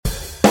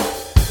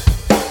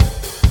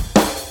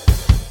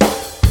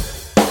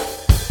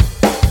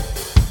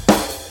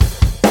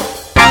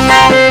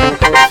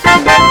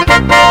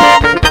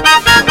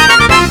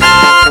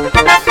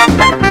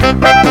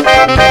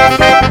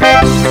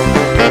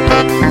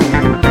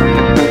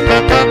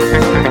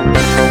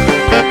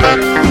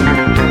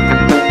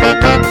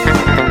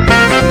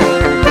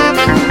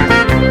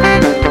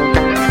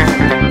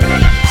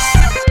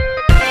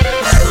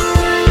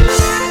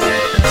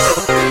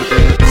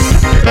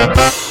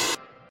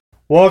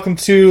Welcome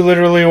to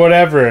Literally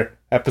Whatever,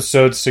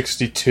 episode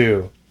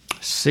 62.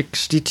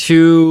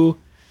 62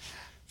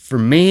 for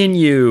me and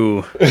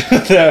you.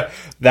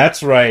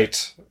 That's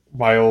right,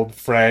 my old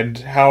friend.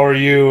 How are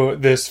you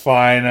this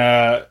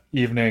fine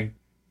evening?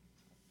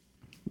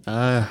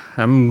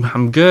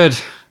 I'm good.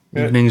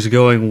 Evening's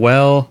going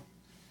well.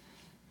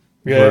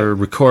 Good. We're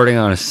recording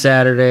on a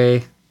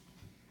Saturday.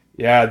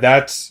 Yeah,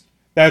 that's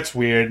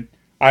weird.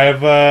 I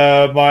have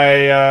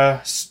my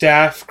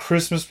staff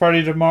Christmas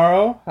party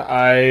tomorrow.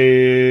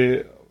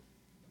 I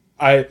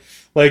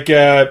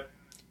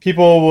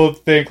people will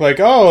think like,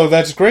 oh,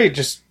 that's great.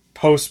 Just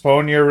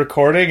postpone your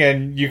recording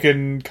and you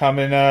can come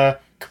in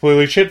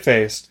completely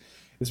shit-faced.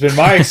 It's been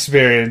my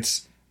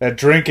experience that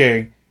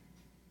drinking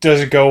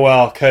doesn't go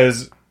well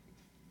because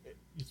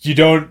you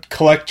don't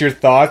collect your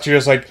thoughts. You're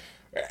just like,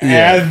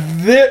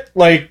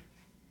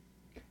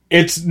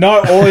 it's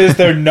not only is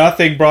there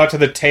nothing brought to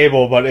the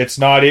table, but it's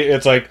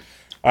like,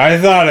 I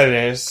thought it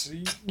is.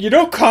 You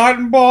know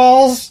cotton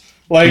balls?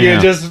 Like, it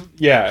just,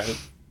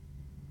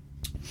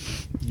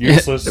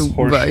 useless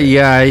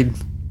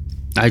horseshit.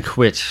 I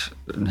quit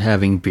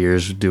having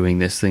beers doing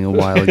this thing a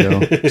while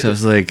ago. So I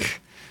was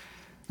like,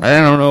 I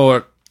don't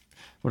know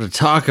what to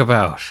talk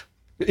about.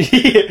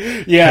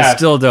 Yeah. I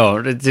still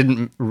don't. It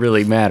didn't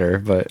really matter,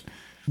 but...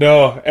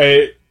 No,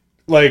 I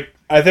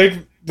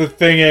think the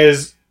thing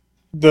is,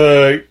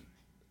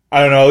 I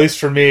don't know, at least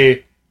for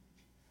me,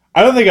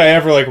 I don't think I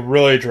ever,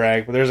 really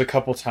drank, but there's a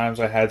couple times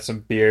I had some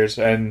beers,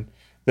 and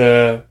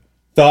the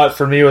thought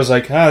for me was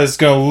like, this is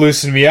going to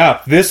loosen me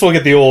up. This will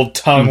get the old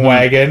tongue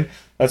wagging.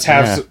 Let's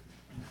have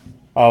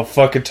I'll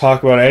fucking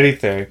talk about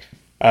anything.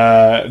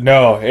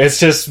 No, it's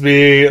just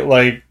me,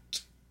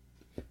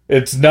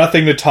 it's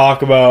nothing to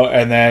talk about,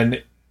 and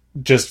then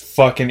just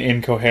fucking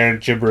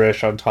incoherent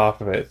gibberish on top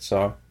of it,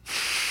 so...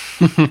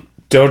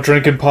 Don't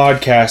drink and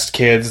podcast,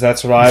 kids.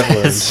 That's what I've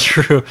learned. That's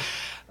true.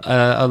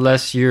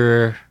 Unless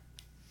you're...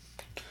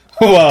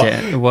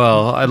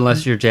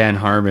 unless you're Dan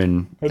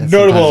Harmon.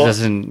 Notable.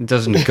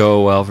 Doesn't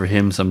go well for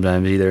him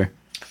sometimes either.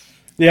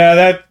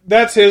 Yeah,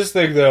 that's his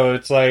thing, though.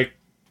 It's like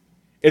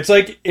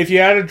if you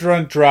had a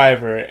drunk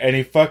driver and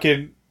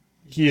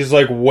he's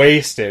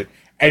wasted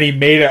and he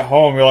made it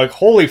home, you're like,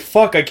 holy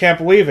fuck, I can't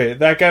believe it.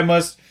 That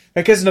guy's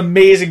an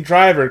amazing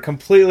driver,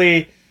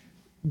 completely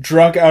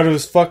drunk out of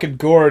his fucking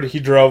gourd, he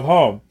drove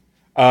home.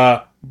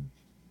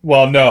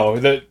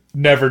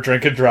 Never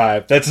drink and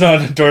drive. That's not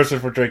an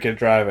endorsement for drinking and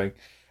driving.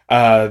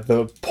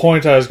 The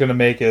point I was going to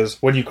make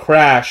is when you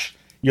crash,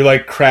 you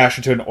crash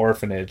into an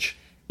orphanage.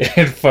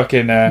 And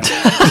fucking...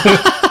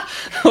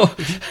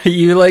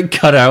 You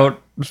cut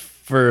out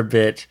for a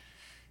bit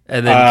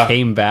and then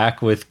came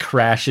back with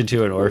crash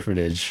into an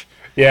orphanage.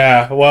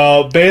 Yeah,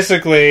 well,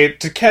 basically,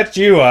 to catch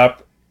you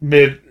up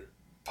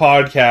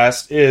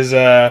mid-podcast is...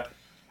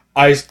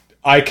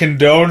 I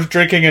condoned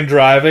drinking and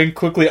driving,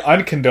 quickly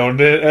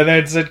uncondoned it, and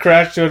then said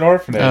crash to an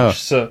orphanage. Oh,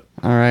 so,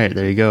 all right,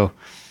 there you go.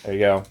 There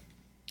you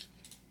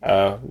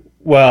go.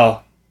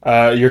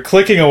 You're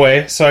clicking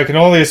away, so I can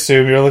only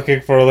assume you're looking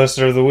for a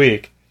listener of the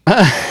week.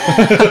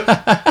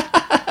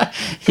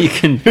 You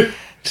can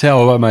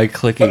tell by my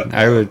clicking.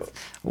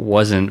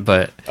 Wasn't,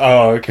 but...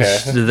 Oh, okay.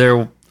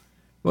 There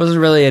wasn't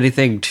really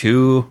anything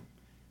too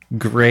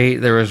great.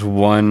 There was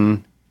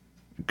one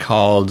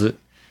called...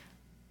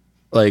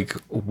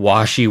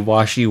 washy.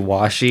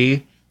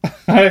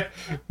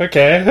 Okay,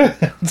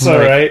 that's all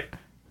right.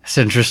 It's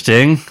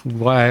interesting.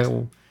 Why?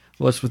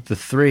 What's with the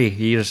 3?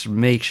 You just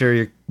make sure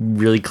you're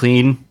really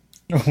clean.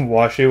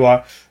 Washy.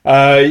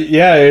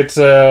 Yeah, it's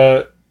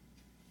another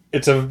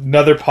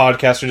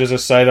podcast who does a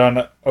site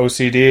on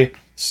OCD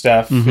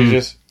stuff. Mm-hmm. You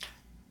just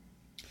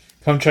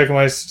come check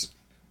my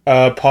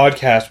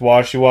podcast,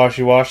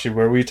 Washy,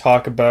 where we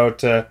talk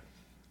about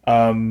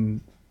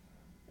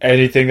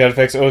anything that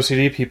affects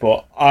OCD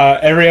people.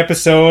 Every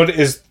episode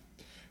is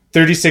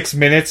 36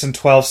 minutes and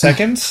 12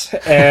 seconds.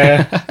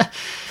 And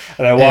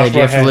I wash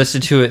you have to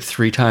listen to it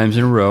 3 times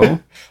in a row.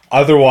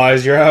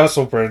 Otherwise, your house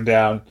will burn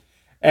down.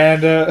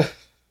 And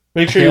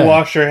make sure you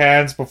wash your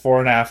hands before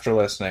and after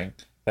listening.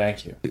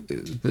 Thank you.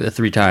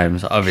 3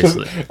 times,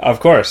 obviously. Of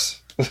course.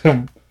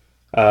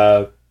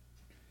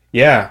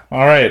 Yeah.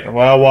 All right.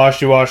 Well,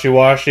 washy.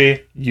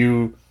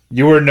 You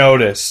were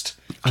noticed.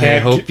 I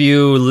hope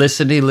you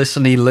listen-y to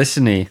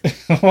the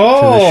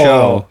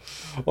show.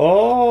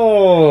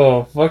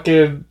 Oh,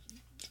 fucking...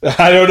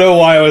 I don't know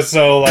why I was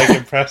so,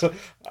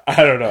 impressive.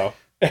 I don't know.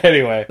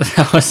 Anyway.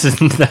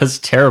 That was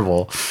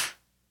terrible.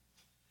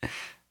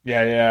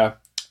 Yeah.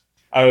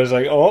 I was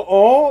like,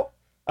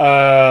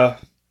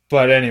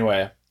 but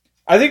anyway.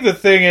 I think the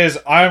thing is,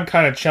 I'm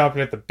kind of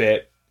chomping at the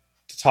bit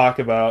to talk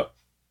about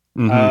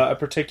a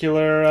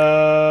particular...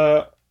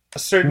 a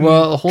certain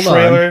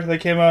trailer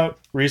that came out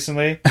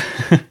recently.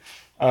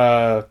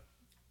 Yeah.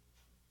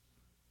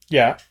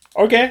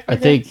 Okay. I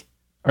think...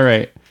 All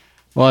right.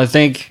 Well,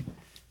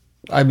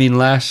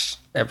 last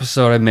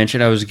episode I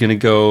mentioned I was going to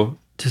go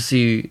to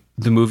see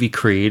the movie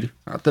Creed,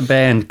 not the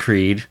band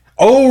Creed.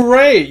 Oh,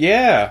 right.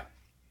 Yeah.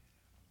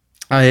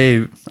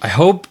 I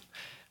hope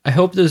I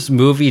hope this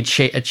movie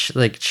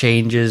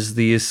changes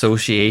the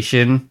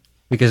association,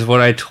 because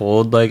when I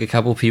told like a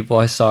couple people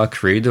I saw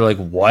Creed, they're like,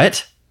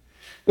 "What?"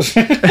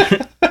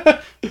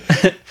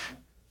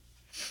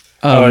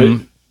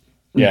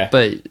 Yeah,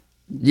 but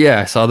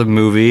yeah, I saw the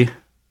movie,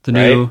 the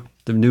new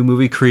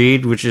movie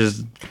Creed, which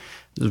is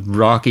a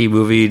Rocky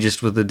movie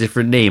just with a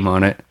different name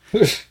on it.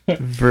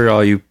 For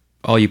all you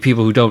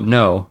people who don't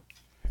know,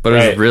 but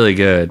it was really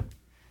good.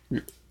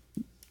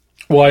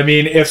 Well, I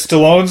mean, if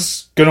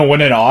Stallone's gonna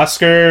win an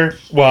Oscar,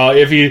 well,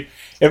 if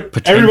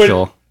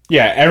Potential.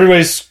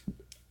 everybody's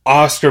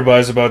Oscar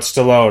buzz about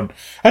Stallone.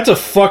 That's a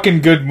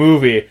fucking good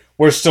movie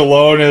where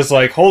Stallone is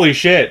like, holy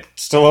shit,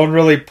 Stallone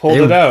really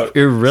pulled it out.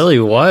 It really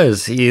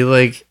was. He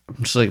like,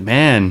 I'm just like,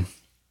 man,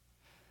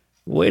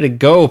 way to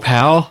go,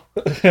 pal.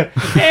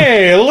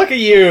 Hey, look at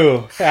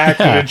you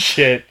acting and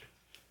shit.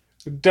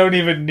 Don't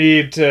even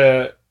need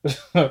to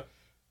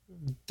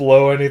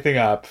blow anything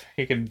up.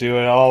 You can do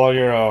it all on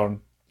your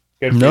own.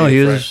 No,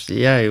 he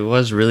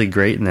was really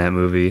great in that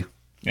movie.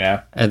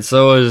 Yeah. And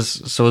so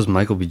was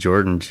Michael B.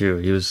 Jordan too.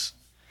 He was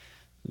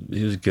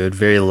good,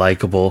 very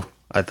likable.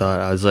 I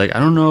was like, I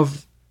don't know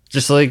if,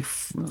 just like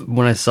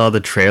when I saw the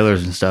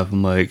trailers and stuff,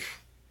 I'm like,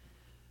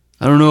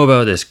 I don't know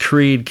about this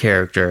Creed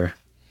character.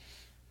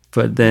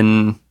 But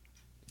then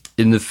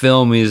in the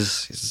film,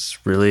 he's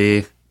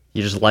really,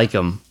 you just like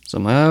him. So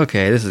I'm like,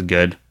 okay, this is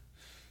good.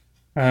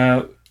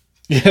 Yeah.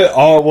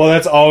 Oh, well,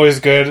 that's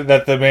always good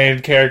that the main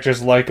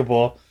character's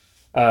likable.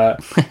 That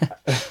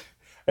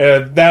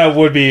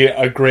would be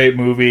a great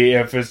movie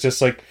if it's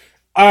just like,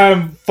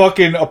 I'm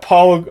fucking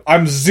Apollo,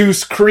 I'm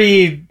Zeus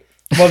Creed,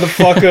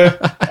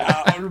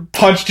 motherfucker.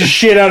 Punch the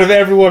shit out of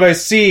everyone I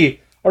see.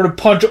 Or to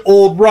punch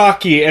old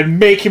Rocky and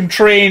make him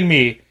train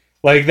me.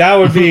 Like, that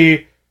would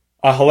be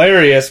a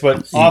hilarious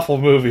but awful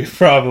movie,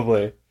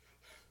 probably.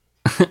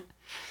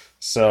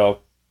 So.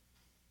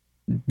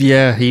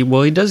 Yeah, he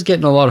does get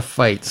in a lot of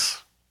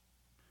fights.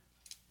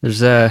 There's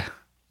that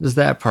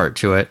part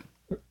to it.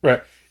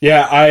 Right.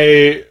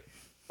 Yeah,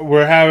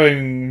 we're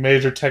having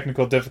major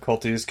technical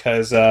difficulties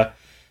because I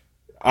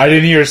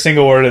didn't hear a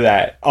single word of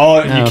that.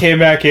 You came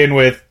back in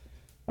with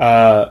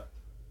then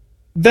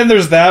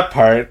there's that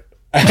part.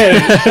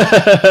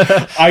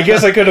 I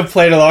guess I could have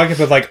played along and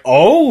been like,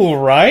 oh,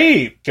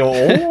 right.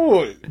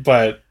 Oh,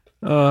 but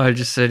I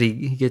just said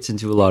he gets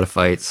into a lot of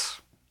fights.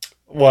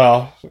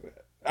 Well,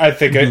 I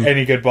think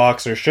any good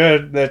boxer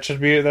should. That's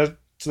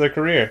their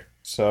career.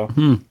 So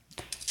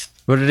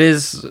But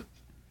it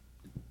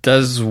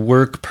does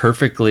work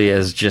perfectly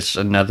as just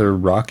another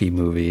Rocky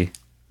movie.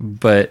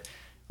 But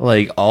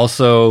like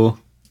also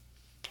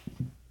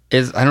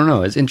I don't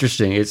know, it's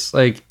interesting. It's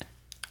like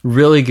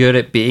really good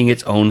at being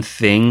its own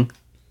thing,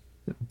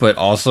 but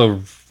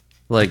also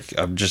like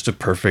just a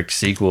perfect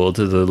sequel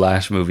to the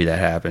last movie that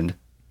happened.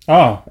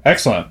 Oh,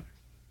 excellent.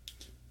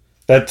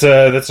 That's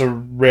a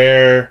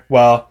rare,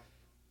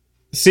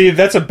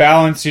 that's a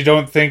balance you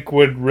don't think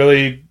would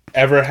really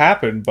ever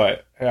happen,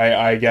 but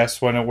I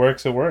guess when it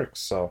works,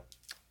 so.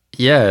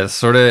 Yeah,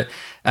 sort of.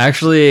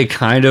 Actually, it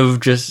kind of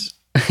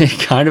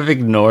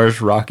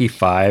ignores Rocky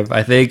V.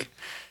 I think,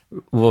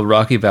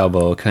 Rocky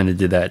Balboa kind of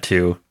did that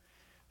too.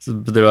 So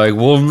they're like,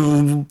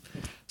 we'll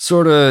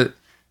sort of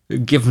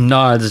give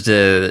nods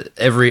to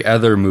every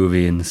other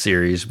movie in the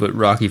series, but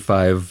Rocky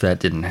V, that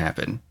didn't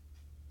happen.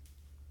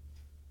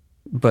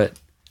 But,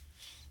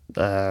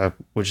 I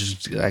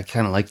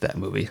kind of like that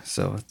movie,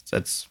 so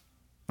that's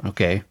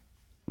okay.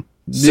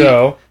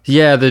 So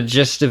the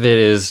gist of it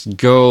is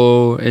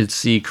go and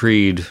see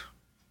Creed,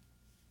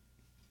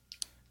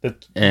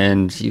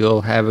 and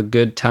you'll have a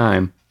good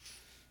time.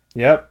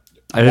 Yep.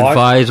 I'd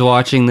advise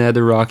watching the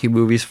other Rocky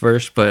movies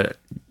first, but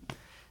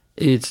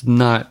it's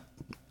not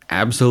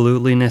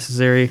absolutely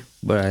necessary.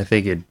 But I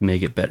think it'd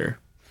make it better.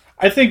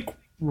 I think.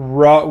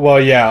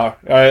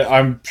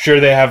 I'm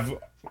sure they have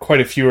quite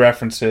a few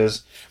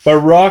references, but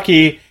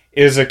Rocky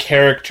is a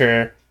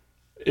character.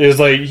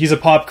 Is like he's a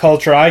pop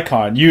culture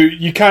icon.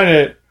 You kind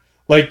of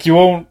like you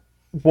won't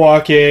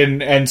walk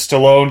in and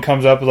Stallone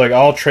comes up with like,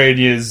 I'll trade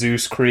you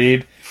Zeus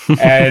Creed,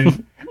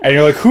 and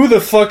you're like, who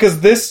the fuck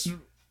is this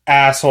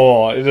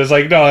asshole? It's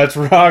like, no, that's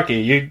Rocky.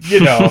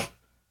 You know.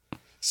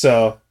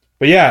 So,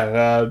 but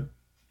yeah,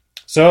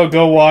 so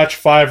go watch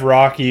 5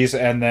 Rockies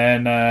and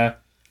then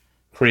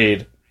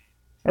Creed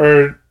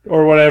or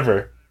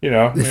whatever. You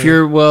know, I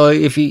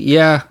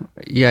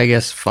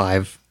guess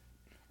 5.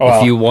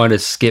 If you want to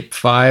skip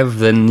 5,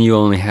 then you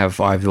only have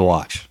 5 to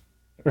watch.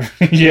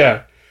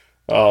 Yeah.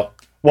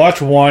 Watch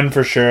 1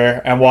 for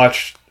sure, and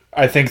watch,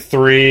 I think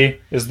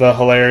 3 is the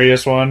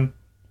hilarious one.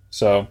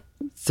 So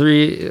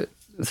 3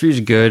 is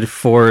good.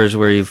 4 is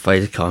where you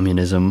fight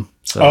communism.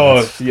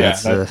 So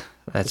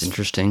that's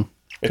interesting.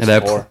 It's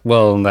and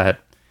 4.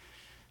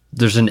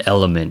 There's an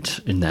element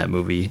in that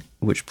movie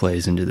which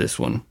plays into this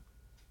one.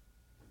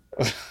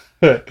 Is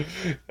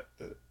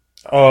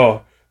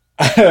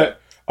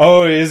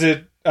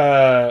it?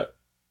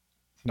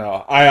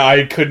 No,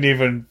 I couldn't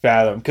even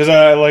fathom because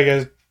like I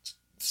was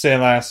saying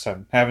last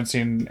time, haven't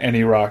seen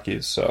any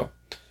Rockies, so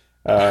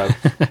but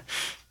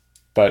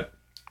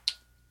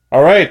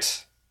All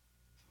right.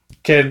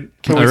 Can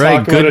we All right,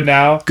 talk about it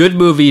now? Good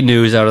movie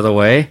news out of the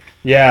way.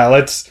 Yeah,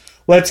 let's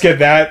get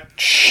that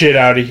shit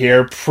out of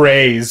here.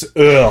 Praise.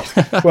 Ugh.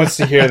 Who wants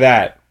to hear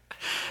that?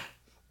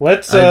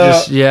 Let's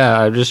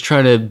I'm just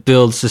trying to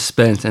build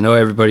suspense. I know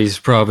everybody's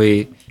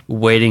probably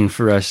waiting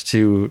for us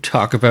to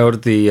talk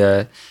about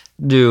the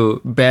new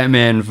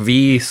Batman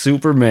v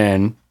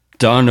Superman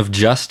Dawn of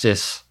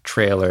Justice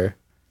trailer.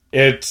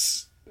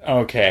 It's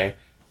okay.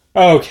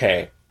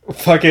 Okay.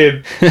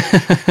 Fucking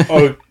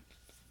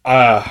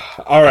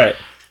all right.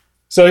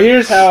 So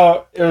here's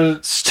how it was.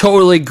 It's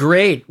totally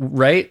great,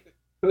 right?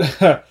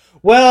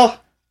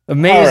 Well,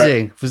 amazing.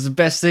 Right. It was the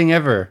best thing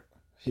ever.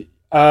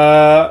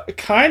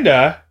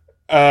 Kinda.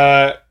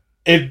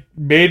 It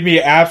made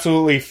me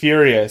absolutely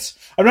furious.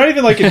 I'm not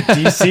even like a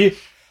DC.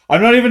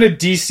 I'm not even a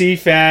DC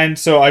fan,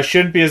 so I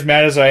shouldn't be as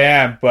mad as I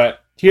am.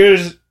 But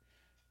here's,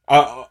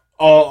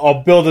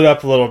 I'll build it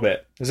up a little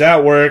bit. Is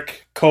at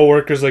work,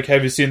 coworkers like,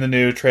 have you seen the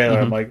new trailer?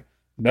 I'm like,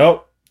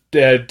 nope.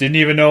 Didn't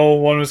even know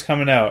one was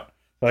coming out.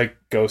 Like,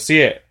 go see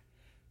it.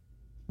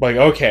 Like,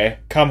 okay,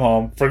 come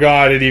home.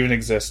 Forgot it even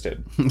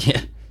existed.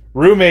 Yeah.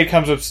 Roommate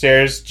comes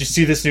upstairs. Did you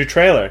see this new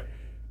trailer?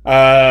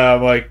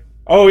 I'm like,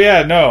 oh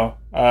yeah, no.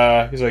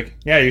 He's like,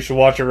 yeah, you should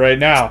watch it right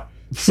now.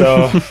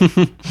 So,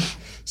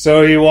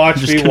 so he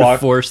watched me watch.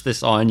 Force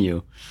this on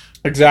you.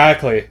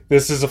 Exactly.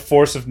 This is a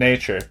force of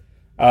nature.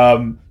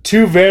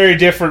 Two very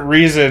different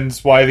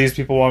reasons why these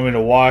people want me to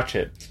watch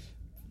it.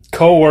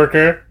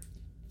 Coworker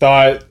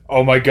thought,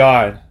 oh my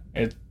god,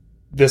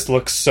 this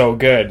looks so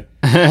good.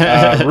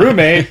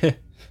 Roommate,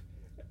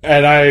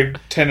 and I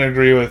tend to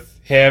agree with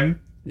him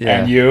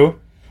and you.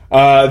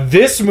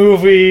 This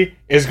movie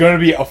is going to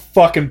be a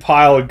fucking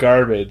pile of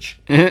garbage.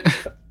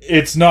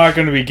 It's not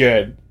going to be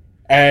good.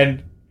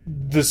 And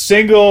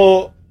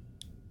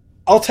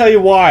I'll tell you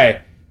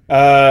why.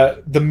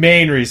 The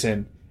main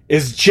reason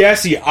is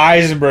Jesse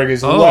Eisenberg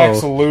is Lex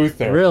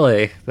Luthor.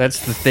 Really?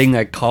 That's the thing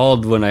I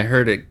called when I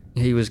heard it.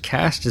 He was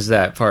cast as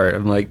that part.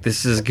 I'm like,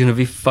 this is going to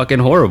be fucking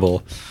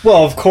horrible.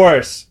 Well, of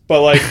course.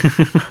 But like,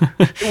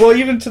 well,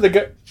 even to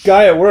the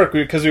guy at work,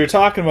 because we were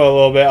talking about it a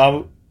little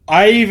bit,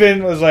 I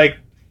even was like,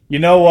 you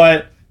know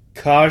what?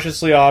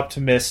 Cautiously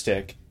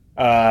optimistic.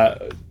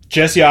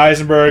 Jesse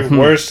Eisenberg,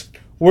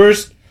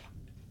 worst.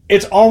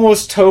 It's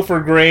almost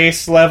Topher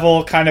Grace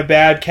level kind of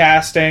bad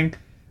casting.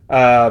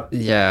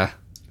 Yeah.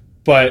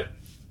 But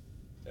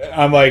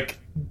I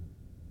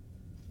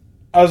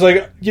was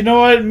like, you know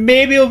what?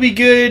 Maybe it'll be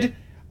good.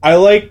 I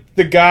like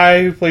the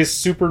guy who plays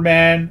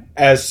Superman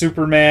as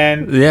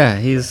Superman. Yeah,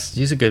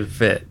 he's a good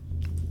fit.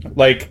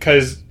 Like,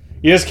 because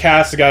you just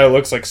cast a guy who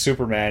looks like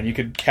Superman. You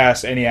could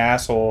cast any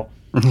asshole,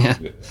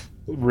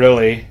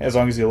 really, as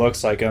long as he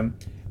looks like him.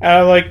 And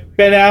I'm like,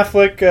 Ben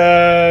Affleck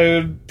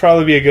would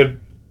probably be a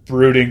good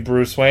brooding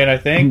Bruce Wayne, I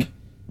think.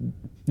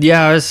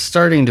 Yeah, I was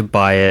starting to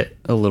buy it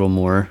a little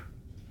more.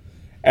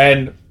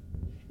 And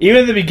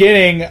even the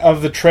beginning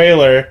of the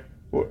trailer,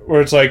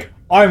 where it's like,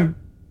 I'm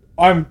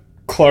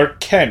Clark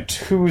Kent.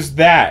 Who's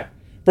that?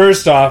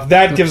 First off,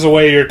 that gives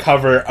away your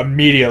cover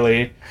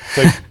immediately. It's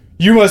like,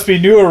 you must be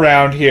new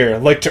around here,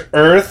 like to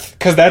Earth,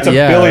 because that's a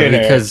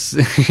billionaire.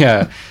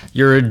 Because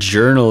you're a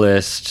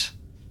journalist,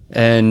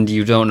 and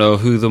you don't know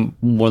who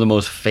one of the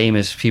most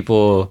famous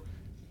people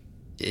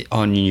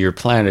on your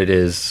planet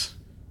is.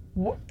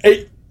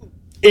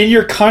 In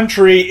your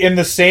country, in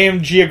the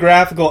same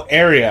geographical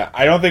area.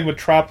 I don't think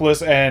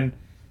Metropolis and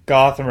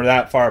Gotham are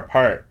that far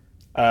apart.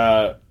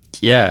 As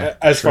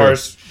far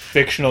as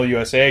fictional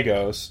USA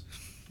goes.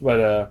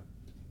 But,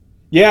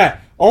 yeah.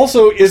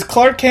 Also, is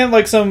Clark Kent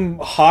like some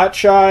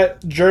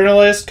hotshot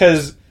journalist?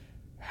 Because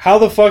how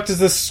the fuck does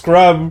this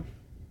scrub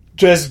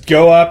just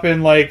go up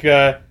and like,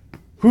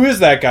 who is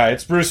that guy?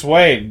 It's Bruce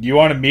Wayne. You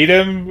want to meet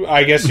him?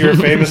 I guess you're a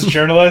famous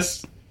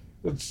journalist?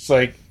 It's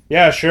like,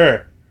 yeah,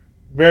 sure.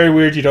 Very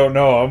weird you don't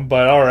know him,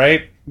 but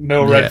alright.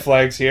 No red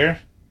flags here.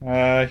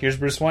 Here's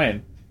Bruce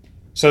Wayne.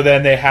 So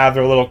then they have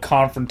their little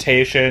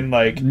confrontation,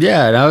 like...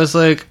 Yeah, and I was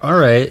like,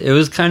 alright. It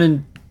was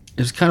kind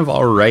of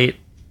alright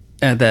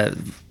at that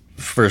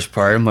first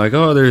part. I'm like,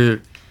 oh,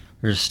 they're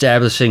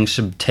establishing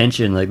some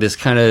tension. Like, this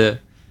kind of...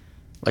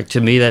 Like, to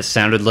me, that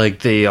sounded like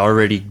they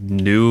already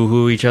knew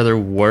who each other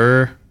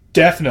were.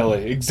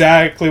 Definitely.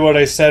 Exactly what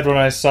I said when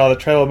I saw the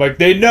trailer. I'm like,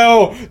 they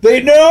know!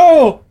 They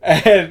know!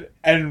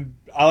 And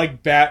I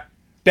like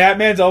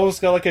Batman's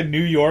almost got like a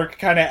New York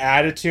kind of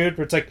attitude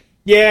where it's like,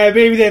 yeah,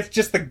 maybe that's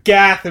just the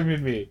Gotham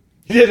in me.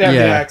 He didn't have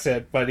the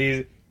accent, but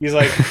he's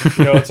like,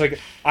 you know, it's like,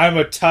 I'm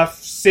a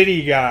tough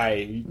city guy,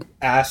 you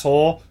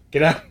asshole.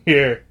 Get out of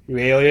here, you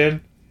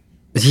alien.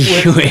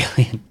 You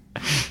alien.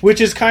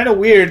 Which is kind of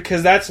weird,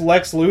 because that's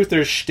Lex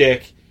Luthor's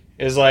shtick,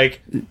 is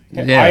like,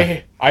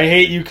 I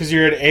hate you because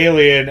you're an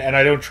alien, and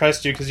I don't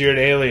trust you because you're an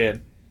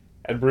alien.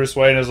 And Bruce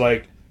Wayne is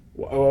like,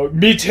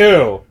 me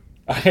too,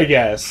 I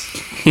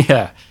guess.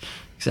 Yeah.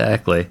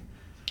 Exactly.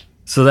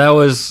 So that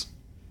was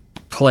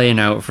playing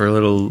out for a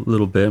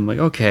little bit. I'm like,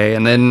 okay,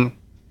 and then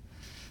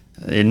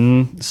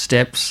in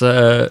steps,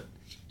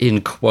 in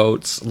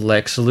quotes,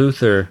 Lex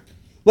Luthor.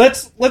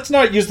 Let's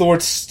not use the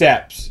word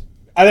steps.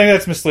 I think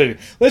that's misleading.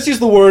 Let's use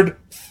the word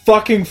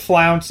fucking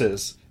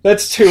flounces.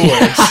 That's 2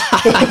 words.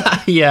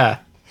 Yeah.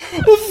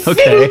 Okay.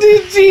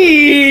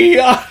 Fiddle-dee-dee!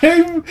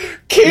 I'm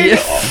King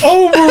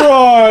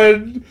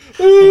Oberon!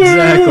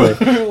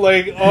 Exactly.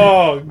 Like,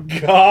 oh,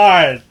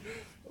 God.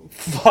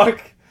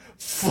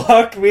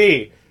 Fuck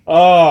me.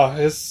 Oh,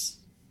 it's...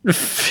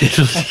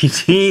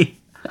 Fiddle-dee-dee.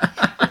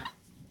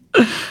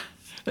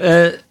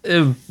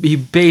 He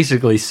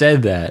basically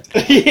said that.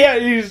 Yeah,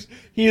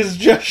 he's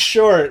just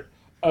short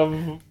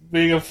of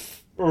being a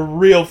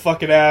real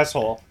fucking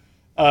asshole.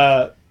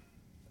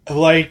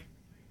 Like,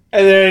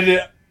 and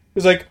then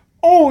he's like,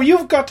 "Oh,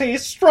 you've got a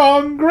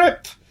strong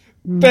grip.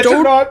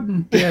 Better not."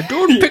 Yeah,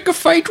 don't pick a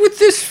fight with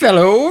this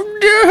fellow.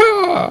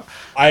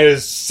 I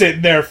was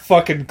sitting there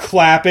fucking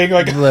clapping,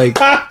 like,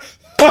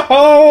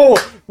 oh,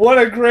 what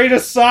a great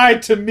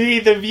aside to me,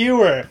 the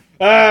viewer.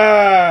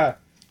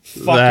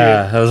 Fuck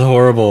that was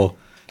horrible.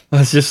 I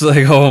was just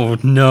like, oh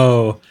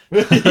no.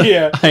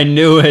 Yeah. I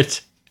knew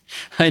it.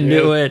 I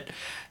knew it.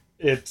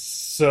 It's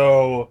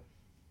so...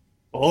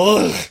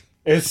 Ugh.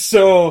 It's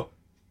so...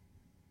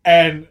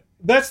 And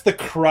that's the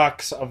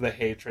crux of the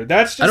hatred.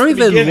 That's just I don't the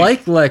even beginning.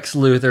 like Lex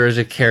Luthor as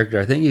a character.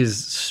 I think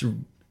he's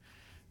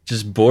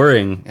just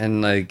boring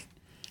and like...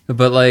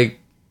 But like...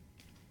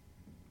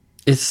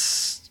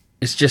 It's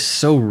just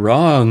so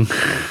wrong.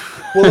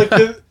 Well,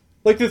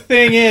 the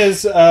thing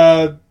is...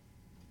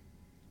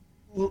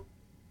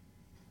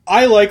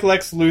 I like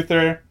Lex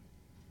Luthor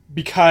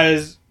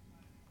because,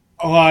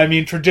 well, I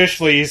mean,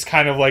 traditionally he's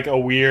kind of like a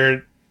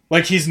weird,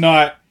 like he's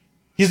not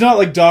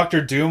like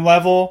Doctor Doom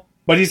level,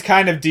 but he's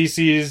kind of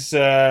DC's,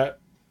 or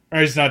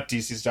he's not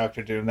DC's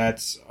Doctor Doom.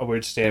 That's a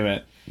weird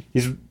statement.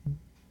 He's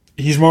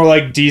more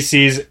like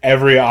DC's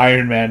every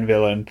Iron Man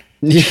villain,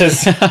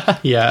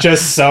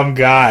 just some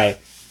guy.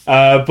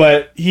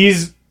 But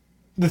the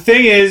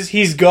thing is,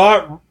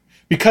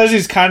 because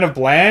he's kind of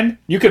bland,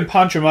 you can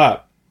punch him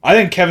up. I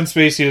think Kevin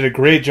Spacey did a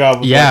great job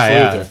with Lex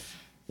Luthor.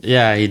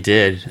 Yeah, he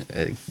did.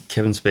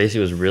 Kevin Spacey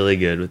was really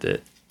good with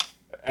it.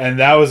 And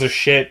that was a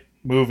shit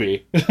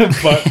movie.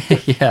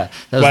 But yeah,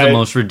 that was the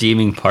most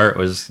redeeming part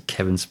was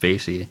Kevin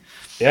Spacey.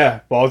 Yeah,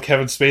 bald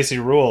Kevin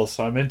Spacey rules,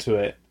 so I'm into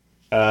it.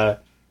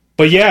 But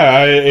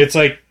yeah, it's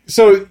like,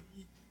 so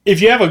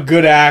if you have a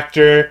good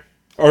actor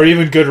or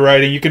even good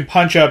writing, you can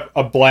punch up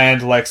a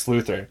bland Lex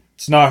Luthor.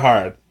 It's not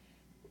hard.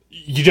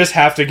 You just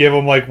have to give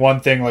him like one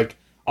thing, like,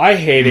 I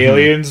hate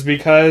aliens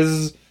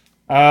because,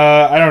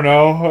 I don't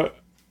know,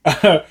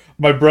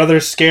 my brother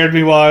scared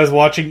me while I was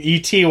watching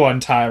E.T. one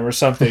time or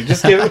something.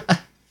 Just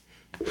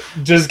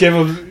give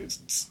him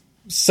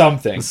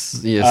something.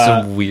 Yeah,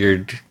 some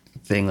weird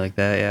thing like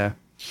that, yeah.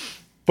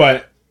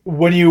 But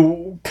when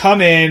you come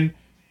in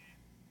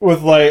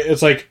with like,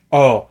 it's like,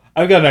 oh,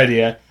 I've got an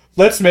idea.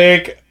 Let's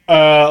make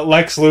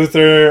Lex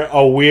Luthor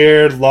a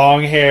weird,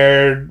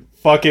 long-haired,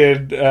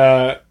 fucking...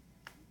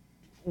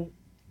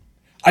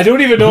 I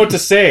don't even know what to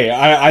say.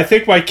 I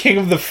think my King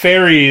of the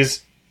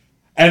Fairies,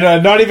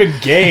 and not even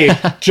gay,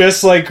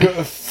 just like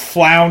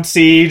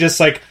flouncy, just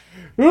like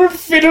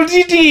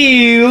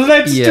fiddle-dee-dee,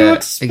 let's do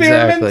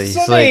experiments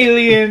on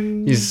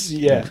aliens.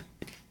 He's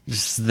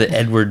just the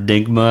Edward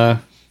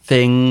Nygma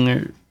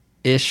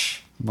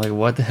thing-ish. Like,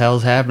 what the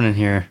hell's happening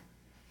here?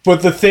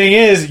 But the thing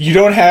is, you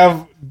don't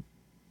have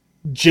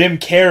Jim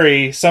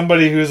Carrey,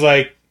 somebody who's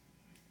like,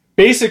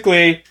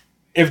 basically...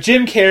 If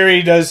Jim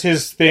Carrey does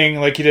his thing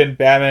like he did in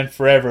Batman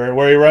Forever,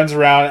 where he runs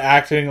around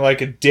acting like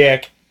a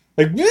dick,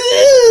 like,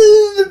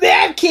 the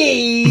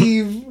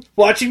Batcave!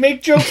 Watch him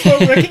make jokes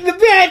about wrecking the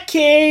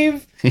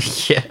Batcave!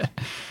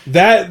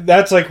 Yeah.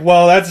 That's like,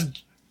 well,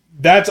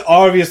 that's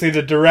obviously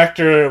the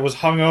director was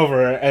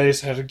hungover, and he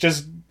said,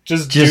 just do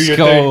your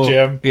thing,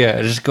 Jim.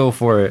 Yeah, just go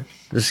for it.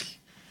 Just,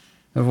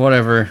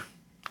 whatever.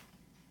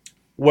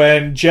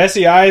 When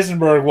Jesse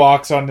Eisenberg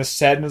walks on the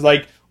set and is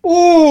like,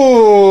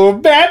 ooh,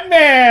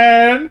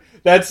 Batman!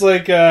 That's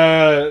like,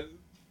 that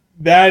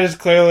is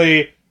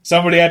clearly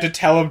somebody had to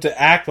tell him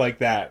to act like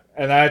that.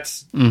 And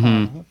that's,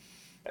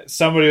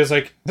 somebody was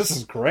like, this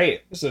is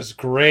great. This is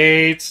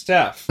great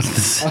stuff.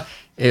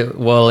 It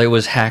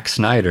was Hack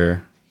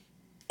Snyder.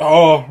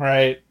 Oh,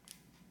 right.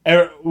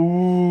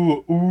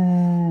 Ooh.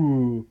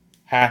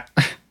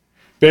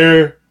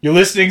 Bear, you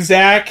listening,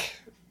 Zach?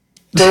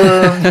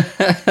 Firm.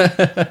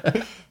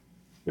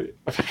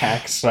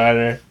 Hack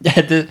Snyder.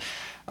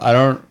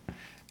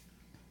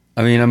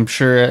 I'm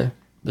sure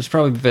there's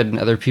probably been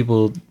other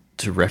people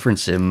to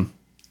reference him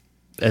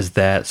as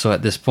that, so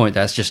at this point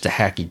that's just a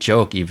hacky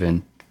joke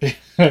even.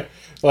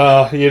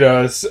 Well,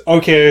 it's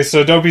okay,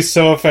 so don't be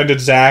so offended,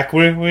 Zach.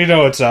 We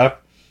know what's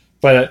up.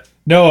 But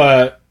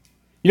no,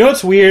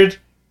 what's weird?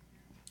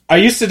 I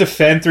used to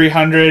defend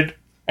 300,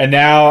 and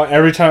now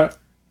every time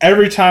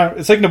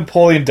it's like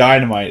Napoleon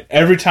Dynamite.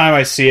 Every time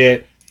I see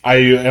it, I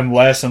am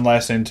less and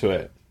less into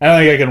it. I don't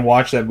think I can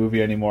watch that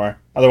movie anymore.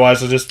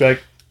 Otherwise, I'll just be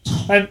like,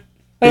 I don't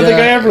think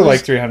I ever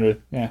liked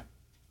 300. Yeah.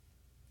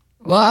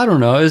 Well, I don't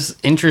know. It was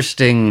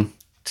interesting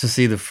to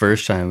see the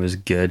first time. It was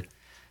good.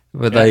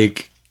 But,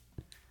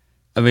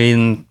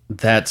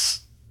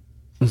 that's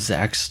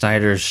Zack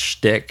Snyder's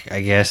shtick,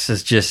 I guess,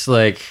 is just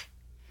like,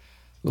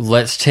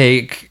 let's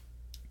take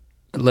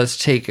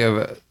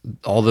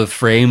all the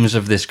frames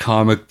of this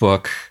comic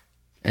book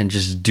and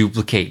just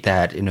duplicate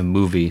that in a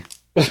movie.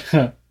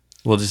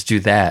 We'll just do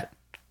that.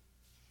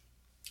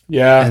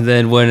 Yeah. And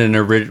then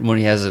when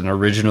he has an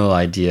original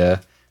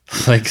idea,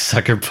 like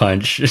Sucker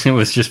Punch, it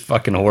was just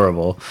fucking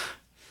horrible.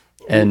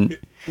 And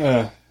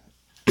and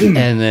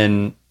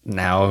then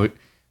now,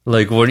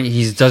 like, when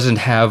he doesn't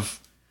have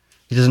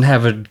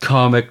a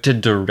comic to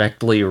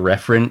directly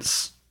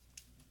reference,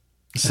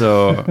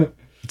 so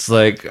it's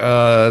like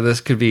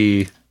this could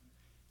be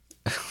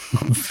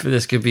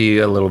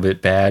a little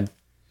bit bad.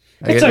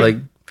 I get like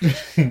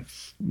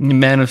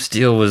Man of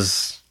Steel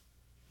was,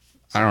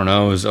 I don't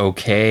know, it was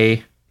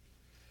okay.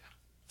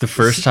 The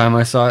first time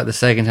I saw it, the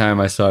second time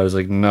I saw it, I was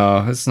like,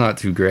 no, it's not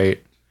too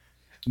great.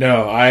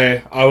 No,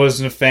 I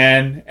wasn't a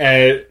fan.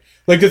 And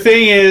like, the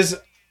thing is,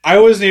 I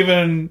wasn't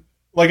even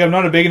like, I'm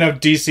not a big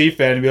enough DC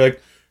fan to be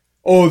like,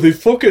 oh, they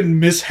fucking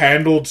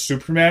mishandled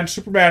Superman.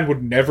 Superman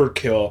would never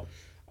kill.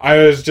 I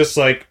was just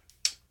like,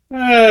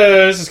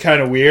 this is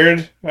kind of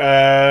weird.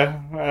 I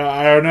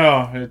don't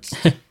know. It's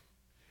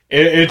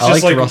I just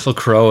liked like Russell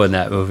Crowe in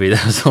that movie.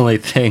 That was the only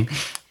thing.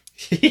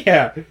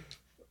 Yeah.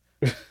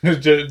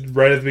 Just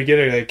right at the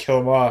beginning, they kill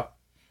him off.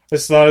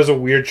 It's not as a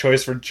weird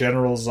choice for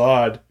General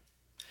Zod.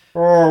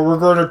 Oh, we're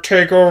going to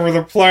take over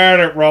the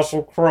planet,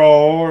 Russell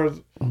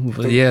Crowe.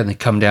 Well, yeah, and they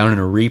come down in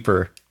a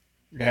Reaper.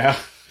 Yeah.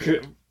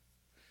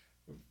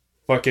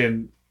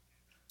 Fucking.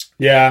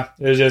 Yeah,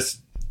 it's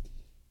just.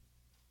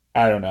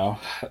 I don't know.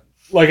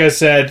 Like I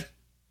said,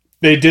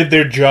 they did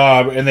their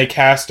job and they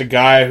cast a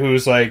guy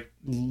who's like,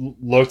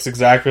 looks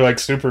exactly like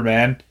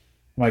Superman.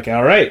 I'm like,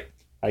 all right,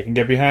 I can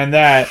get behind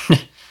that.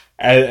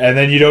 And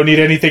then you don't need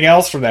anything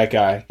else from that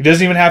guy. He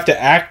doesn't even have to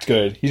act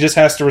good. He just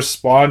has to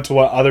respond to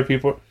what other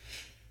people.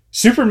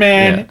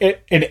 Superman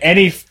in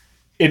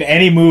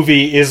any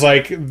movie is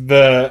like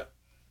the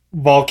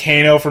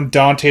volcano from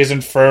Dante's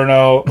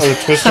Inferno, or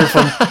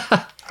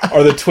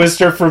the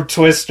Twister from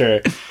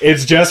Twister.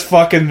 It's just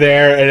fucking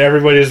there, and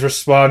everybody's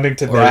responding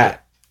to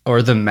that.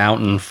 Or the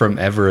mountain from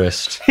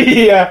Everest.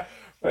 Yeah,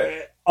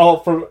 all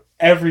from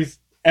every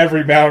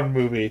mountain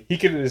movie. He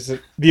can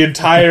the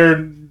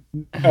entire.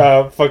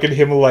 Fucking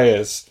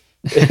Himalayas.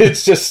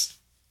 It's just,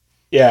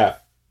 yeah.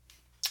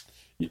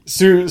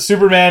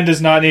 Superman does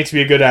not need to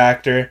be a good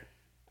actor,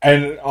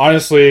 and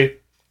honestly,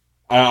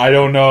 I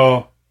don't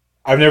know.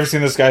 I've never seen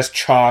this guy's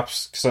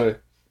chops. So,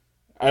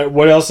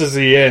 what else is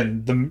he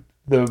in?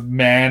 The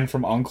Man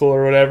from Uncle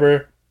or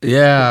whatever.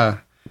 Yeah,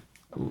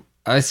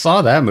 I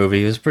saw that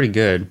movie. It was pretty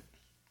good.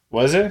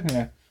 Was it?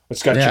 Yeah.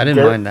 It's got I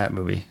didn't mind that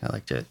movie. I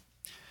liked it.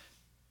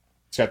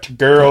 It's got your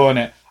girl in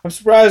it. I'm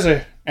surprised.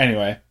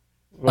 Anyway.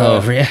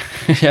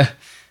 Yeah.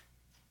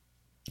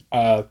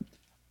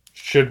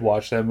 Should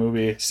watch that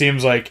movie.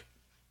 Seems like,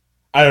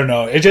 I don't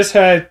know. It just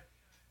had.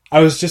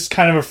 I was just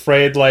kind of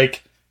afraid.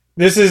 Like,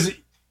 this is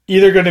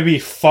either going to be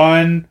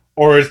fun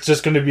or it's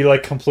just going to be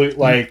like complete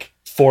like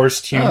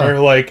forced humor.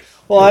 Like,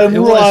 well, I'm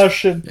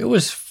Russian. It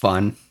was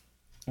fun.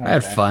 Okay. I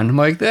had fun. I'm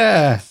like,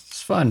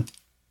 it's fun.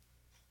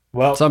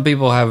 Well, some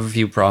people have a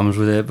few problems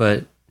with it,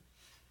 but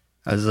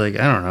I was like,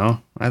 I don't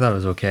know. I thought it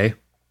was okay.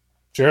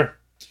 Sure.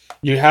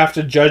 You have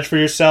to judge for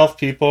yourself,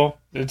 people.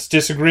 It's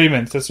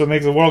disagreements. That's what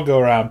makes the world go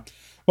around.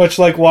 Much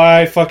like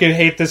why I fucking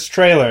hate this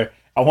trailer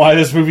and why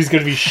this movie's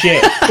going to be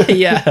shit.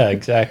 Yeah,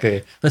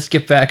 exactly. Let's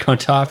get back on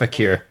topic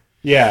here.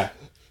 Yeah.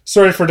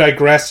 Sorry for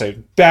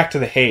digressing. Back to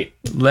the hate.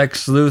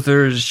 Lex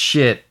Luthor's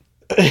shit.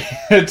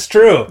 It's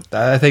true.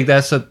 I think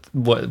that's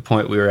what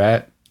point we were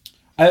at.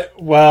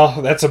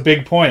 Well, that's a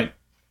big point.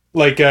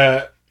 Like,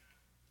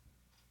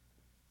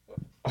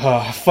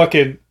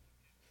 fucking...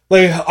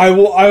 Like, I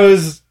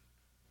was...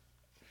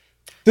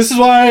 This is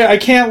why I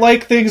can't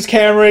like things,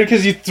 Cameron,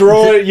 because you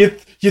throw it,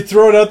 you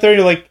throw it out there, and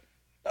you're like,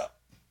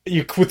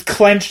 you with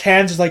clenched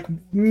hands, it's like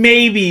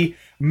maybe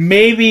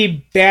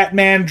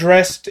Batman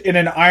dressed in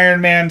an Iron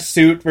Man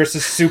suit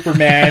versus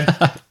Superman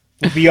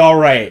will be all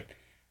right.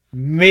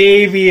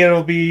 Maybe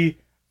it'll be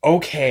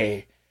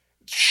okay.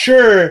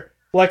 Sure,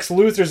 Lex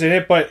Luthor's in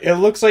it, but it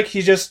looks like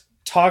he just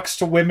talks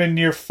to women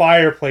near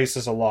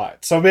fireplaces a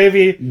lot. So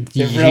maybe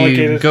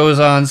he goes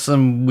on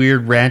some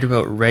weird rant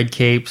about red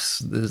capes.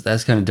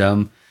 That's kind of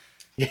dumb.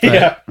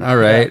 Yeah. But, all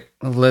right.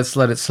 Yeah. Let's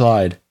let it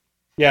slide.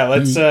 Yeah,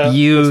 let's...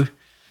 you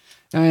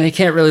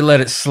can't really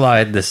let it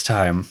slide this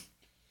time.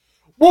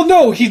 Well,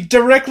 no, he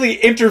directly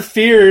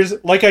interferes.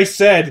 Like I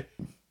said,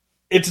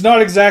 it's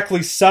not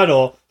exactly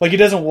subtle. Like, he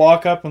doesn't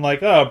walk up and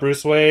like, oh,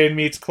 Bruce Wayne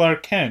meets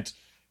Clark Kent.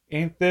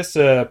 Ain't this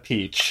a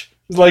peach?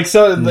 Like,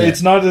 so yeah.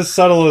 It's not as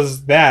subtle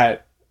as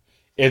that.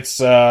 It's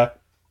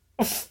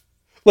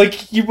like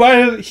he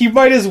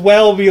might as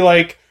well be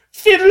like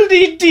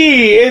fiddly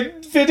dee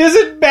and if it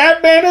isn't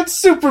Batman and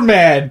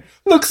Superman?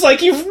 Looks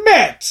like you've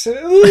met.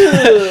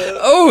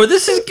 Oh,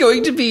 this is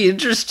going to be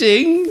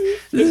interesting.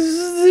 This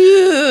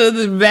is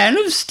the Man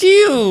of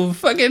Steel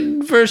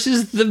fucking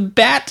versus the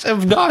Bat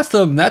of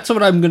Gotham. That's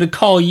what I'm going to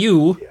call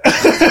you.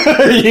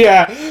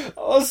 Yeah.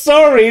 Oh,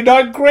 sorry,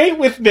 not great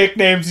with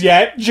nicknames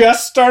yet.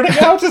 Just starting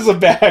out as a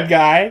bad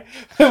guy.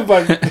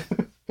 But,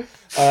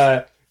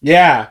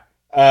 yeah.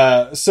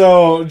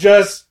 So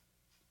just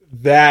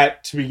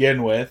that to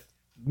begin with.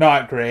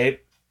 Not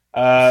great.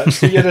 So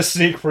you get a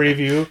sneak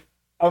preview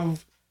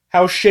of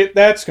how shit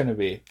that's going to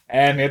be.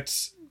 And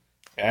it's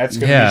going to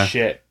be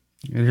shit.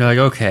 You're like,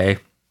 okay.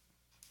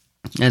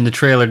 And the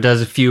trailer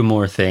does a few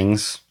more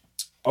things.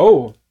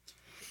 Oh.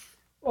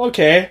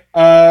 Okay.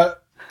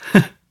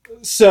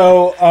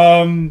 So,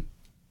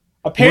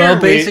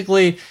 apparently...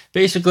 Well,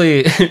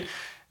 basically,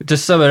 to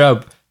sum it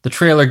up, the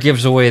trailer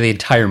gives away the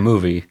entire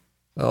movie.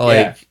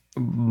 Like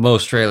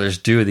most trailers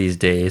do these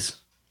days.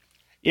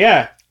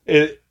 Yeah.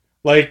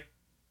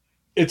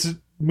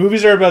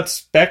 Movies are about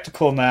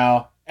spectacle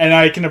now, and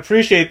I can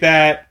appreciate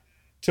that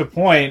to a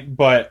point,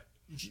 but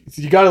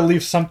you gotta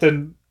leave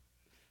something,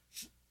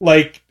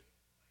 like,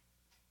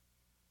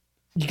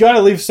 you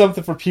gotta leave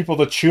something for people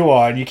to chew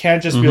on. You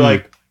can't just be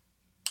like,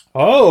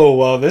 oh,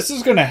 well, this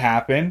is gonna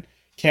happen.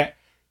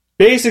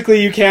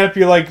 Basically, you can't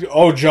be like,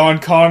 oh, John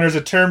Connor's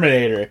a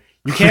Terminator.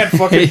 You can't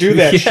fucking do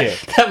that shit.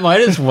 That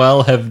might as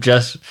well have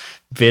just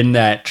been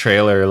that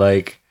trailer,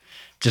 like,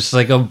 just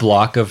like a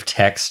block of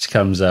text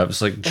comes up.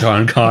 It's like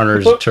John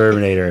Connor's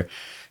Terminator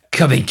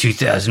coming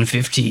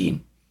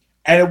 2015.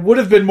 And it would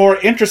have been more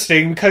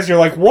interesting because you're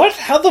like, what?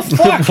 How the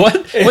fuck?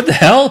 What the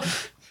hell?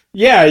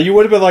 Yeah, you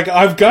would have been like,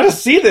 I've got to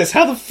see this.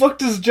 How the fuck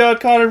does John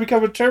Connor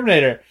become a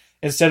Terminator?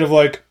 Instead of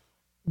like,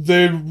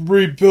 they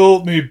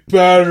rebuilt me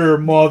better,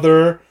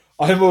 mother.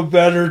 I'm a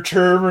better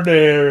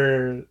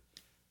Terminator.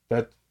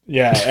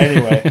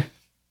 Anyway.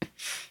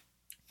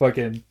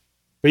 Fucking.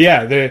 But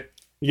yeah, they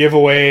give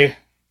away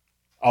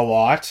a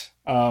lot.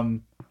 Yeah.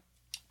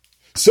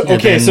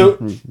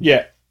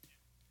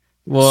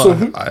 Well,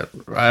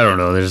 I don't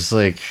know.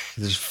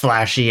 There's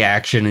flashy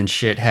action and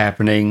shit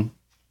happening.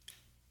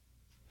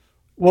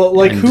 Well,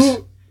 like,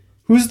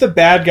 who's the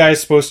bad guy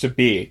supposed to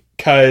be?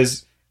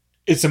 Because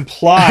it's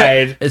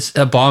implied... It's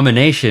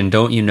Abomination,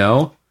 don't you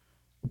know?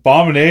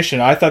 Abomination?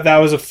 I thought that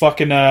was a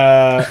fucking...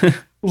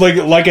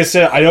 like I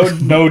said, I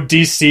don't know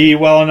DC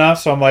well enough,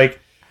 so I'm like,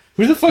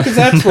 who the fuck is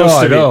that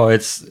supposed to be? No,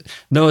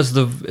 it's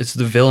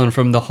the villain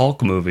from the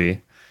Hulk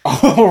movie.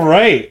 Oh,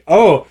 right.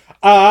 Oh,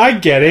 I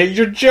get it.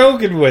 You're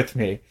joking with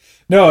me.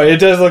 No, it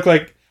does look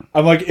like...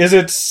 I'm like, is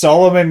it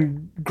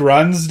Solomon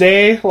Grund's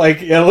Day?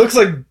 Like, it looks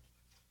like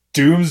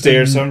Doomsday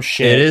or some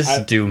shit. It is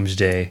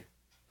Doomsday.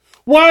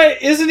 Why?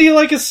 Isn't he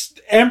like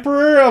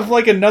emperor of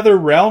like another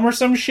realm or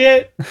some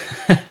shit?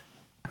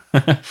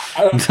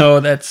 No,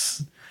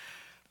 that's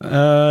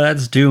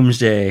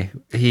Doomsday.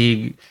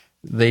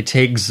 They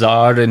take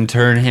Zod and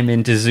turn him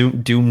into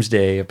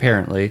Doomsday,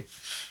 apparently.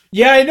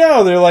 Yeah, I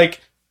know. They're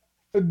like,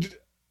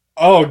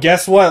 oh,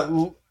 guess what?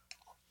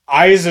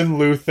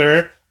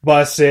 Eisenluther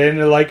busts in.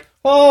 They're like,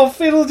 oh,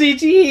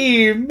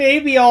 fiddle-dee-dee.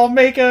 Maybe I'll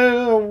make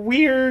a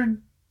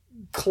weird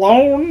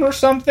clone or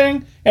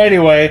something.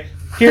 Anyway,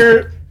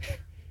 here's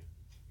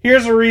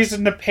a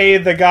reason to pay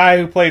the guy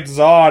who played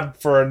Zod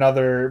for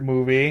another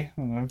movie.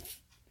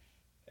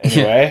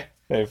 Anyway,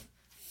 they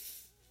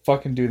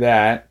fucking do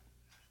that.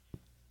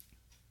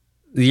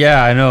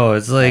 Yeah, I know.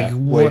 It's like,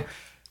 wait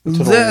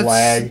until the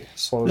lag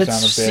slows down a bit.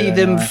 Let's see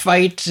them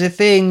fight a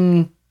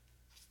thing.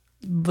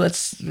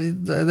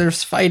 They're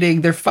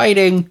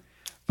fighting.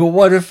 But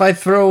what if I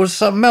throw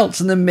something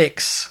else in the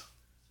mix?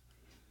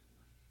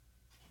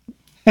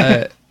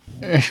 So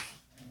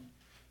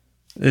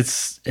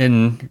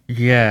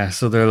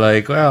they're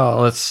like, well,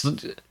 let's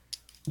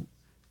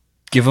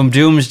give them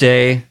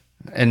Doomsday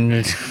and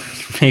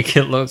make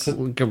it look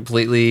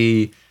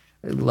completely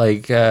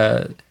like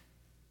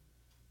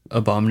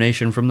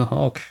Abomination from the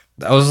Hulk.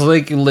 That was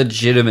like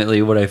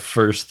legitimately what I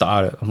first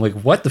thought of. I'm like,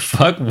 what the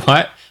fuck?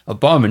 What?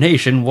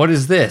 Abomination? What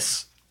is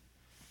this?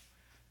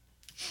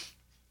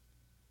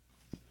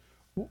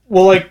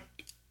 Well, like,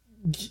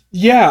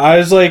 yeah, I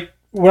was like,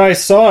 when I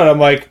saw it, I'm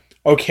like,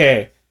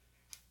 okay,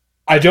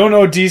 I don't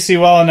know DC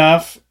well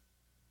enough.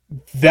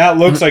 That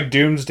looks like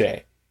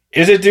Doomsday.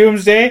 Is it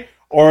Doomsday?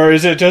 Or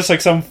is it just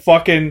like some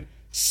fucking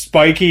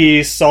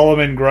spiky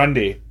Solomon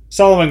Grundy?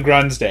 Solomon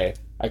Grund's Day,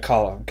 I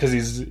call him. Because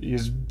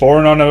he's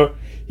born on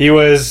he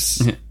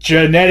was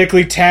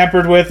genetically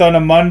tampered with on a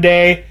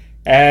Monday,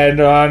 and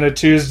on a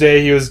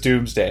Tuesday he was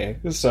Doomsday.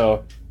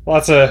 So,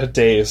 lots of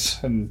days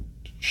and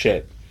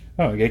shit.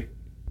 Oh, okay.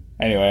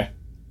 Anyway.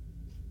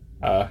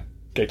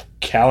 Get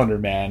Calendar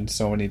Man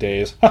so many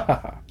days.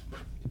 Google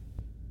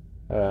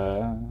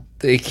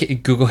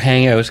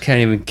Hangouts can't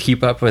even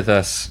keep up with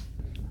us.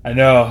 I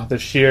know, the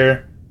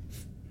sheer...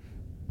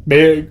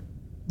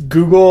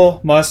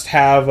 Google must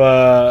have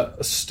a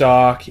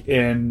stock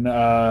in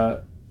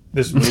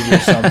this movie or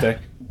something.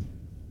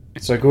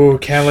 It's like, ooh,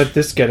 can't let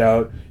this get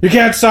out. You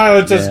can't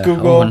silence us,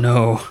 Google! Oh,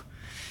 no.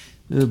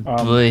 Oh,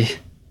 boy.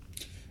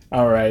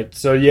 All right.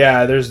 So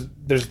yeah, there's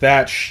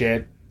that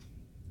shit.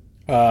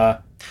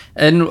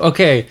 And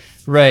okay,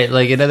 right,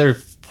 like another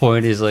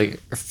point is like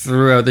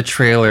throughout the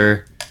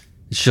trailer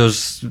it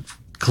shows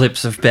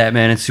clips of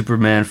Batman and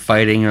Superman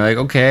fighting. You're like,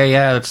 okay,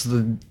 yeah, that's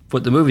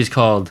what the movie's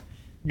called.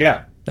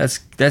 Yeah. That's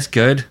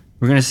good.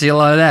 We're gonna see a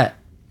lot of that.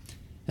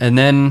 And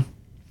then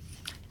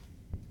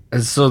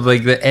so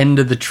like the end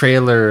of the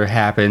trailer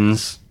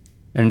happens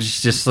and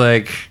it's just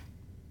like,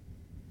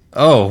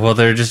 oh, well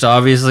they're just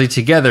obviously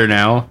together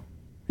now.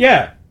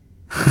 Yeah.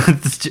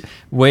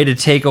 Way to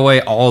take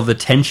away all the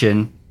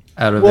tension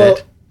out of Well,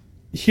 it.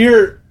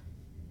 here,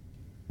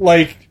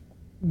 like,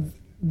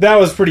 that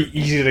was pretty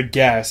easy to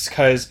guess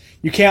because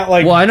you can't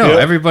like. Well, I know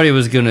everybody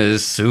was gonna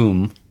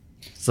assume.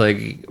 It's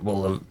like,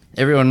 well,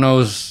 everyone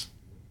knows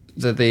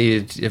that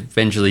they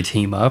eventually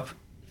team up.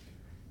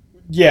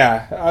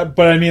 Yeah,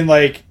 but I mean,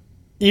 like,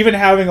 even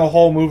having a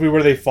whole movie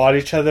where they fought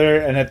each other,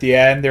 and at the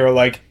end they were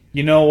like,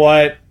 you know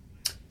what?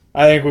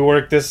 I think we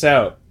worked this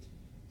out.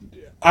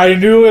 I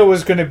knew it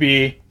was going to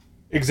be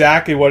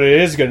exactly what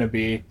it is going to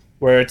be,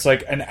 where it's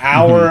like an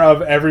hour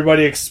of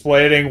everybody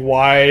explaining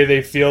why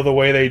they feel the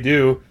way they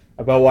do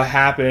about what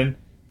happened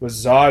with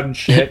Zod and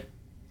shit.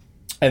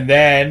 And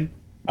then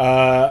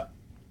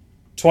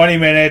 20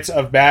 minutes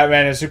of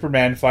Batman and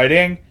Superman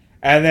fighting,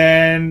 and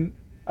then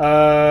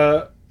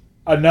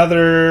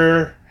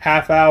another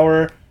half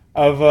hour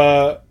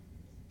of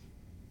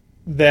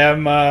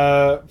them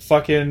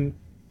fucking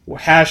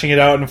hashing it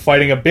out and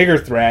fighting a bigger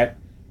threat.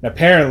 And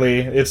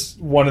apparently, it's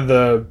one of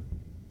the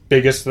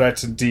biggest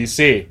threats in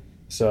DC.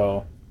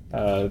 So,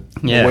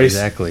 yeah,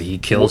 exactly. He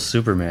kills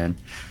Superman.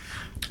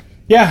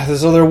 Yeah,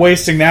 so they're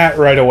wasting that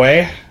right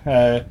away.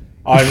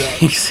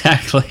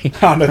 Exactly.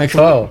 On like,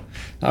 oh,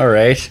 all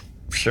right,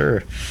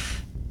 sure.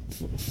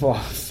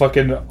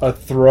 Fucking a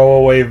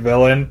throwaway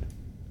villain.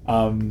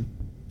 I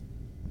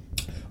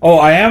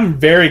am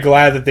very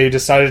glad that they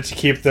decided to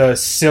keep the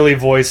silly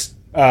voiced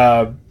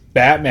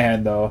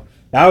Batman, though.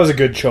 That was a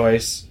good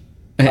choice.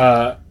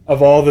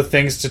 Of all the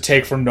things to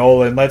take from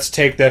Nolan, let's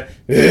take the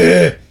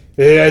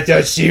I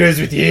thought she was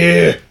with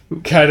you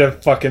kind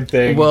of fucking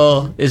thing.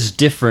 Well, it's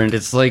different.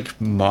 It's like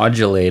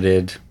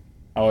modulated.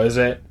 Oh, is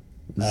it?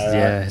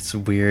 Yeah, it's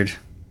weird.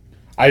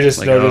 I just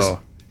like, noticed. Oh,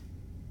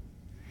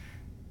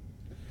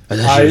 I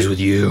thought she was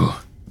with you.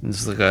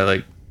 It's the guy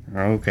like,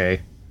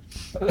 okay.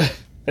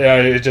 Yeah,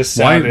 it just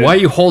sounded... Why are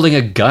you holding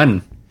a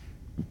gun?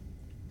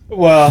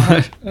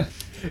 Well,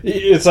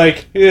 it's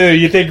like,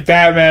 you think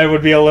Batman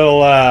would be a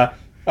little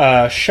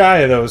shy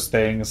of those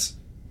things.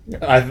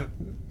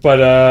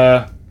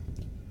 But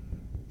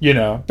you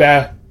know,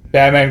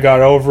 Batman got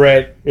over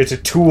it. It's a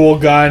tool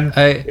gun.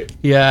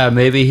 Yeah,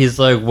 maybe he's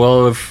like,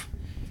 well,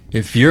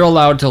 if you're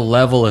allowed to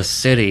level a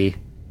city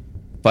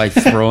by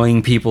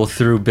throwing people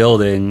through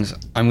buildings,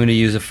 I'm going to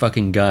use a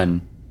fucking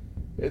gun.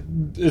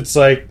 It's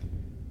like,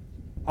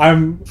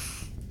 I'm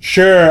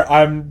sure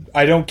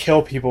I don't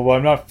kill people, but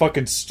I'm not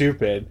fucking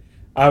stupid.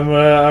 I'm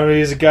gonna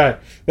use a gun.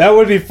 That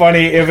would be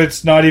funny if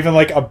it's not even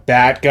like a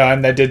bat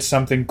gun that did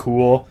something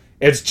cool.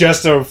 It's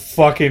just a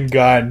fucking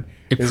gun.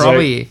 It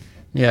probably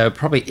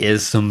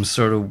is some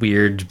sort of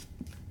weird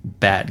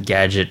bat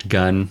gadget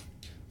gun.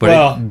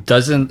 But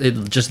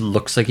it just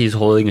looks like he's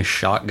holding a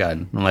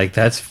shotgun. I'm like,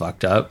 that's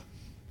fucked up.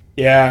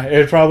 Yeah,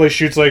 it probably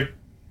shoots like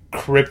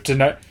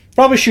kryptonite.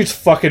 Probably shoots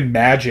fucking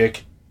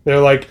magic.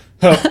 They're like,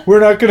 we're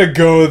not gonna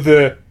go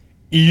the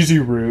easy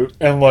route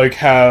and like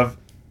have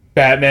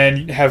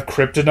Batman have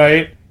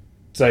kryptonite.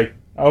 It's like,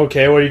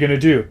 okay, what are you gonna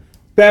do?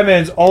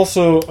 Batman's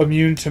also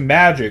immune to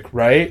magic,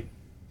 right?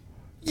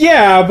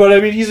 Yeah, but I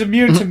mean, he's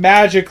immune to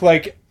magic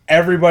like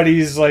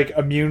everybody's like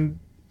immune,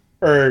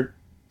 or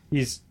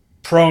he's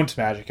prone to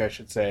magic, I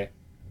should say.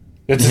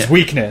 It's his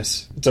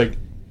weakness. It's like,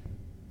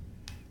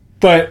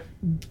 but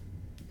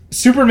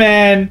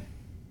Superman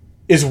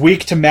is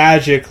weak to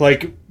magic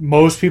like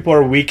most people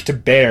are weak to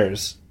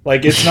bears.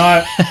 Like, it's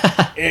not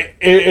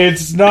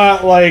it's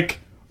not like,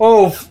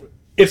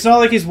 it's not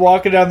like he's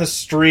walking down the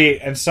street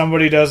and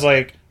somebody does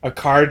like a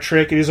card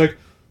trick and he's like,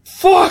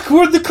 fuck,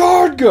 where'd the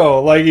card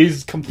go? Like,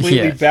 he's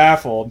completely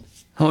baffled.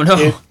 Oh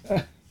no.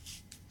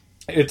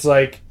 It's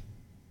like,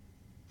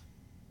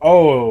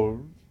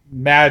 oh,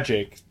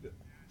 magic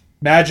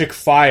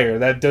fire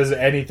that does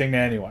anything to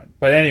anyone.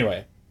 But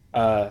anyway,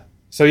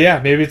 so yeah,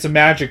 maybe it's a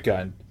magic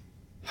gun.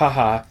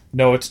 Haha,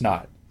 no, it's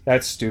not.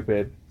 That's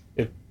stupid.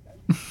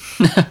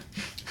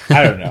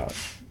 I don't know.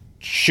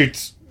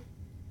 Shoots.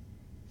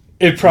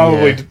 It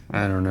probably. Yeah,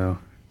 I don't know.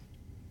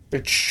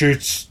 It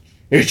shoots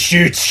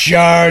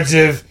shards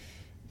of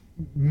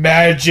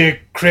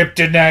magic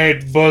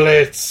kryptonite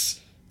bullets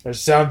or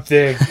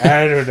something.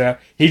 I don't know.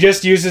 He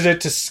just uses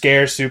it to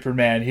scare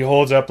Superman. He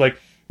holds up like,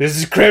 this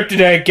is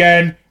kryptonite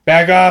gun.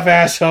 Back off,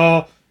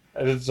 asshole.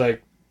 And it's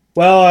like,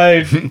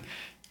 well,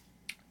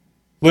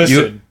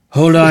 listen.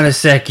 Hold on a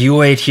sec. You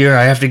wait here.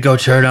 I have to go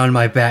turn on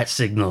my bat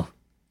signal.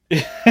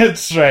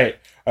 That's right.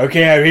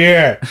 Okay, I'm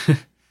here.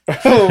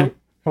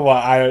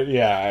 Well,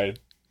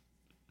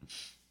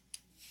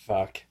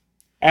 fuck.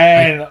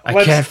 And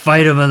I can't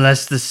fight him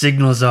unless the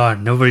signal's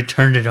on. Nobody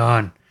turned it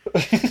on.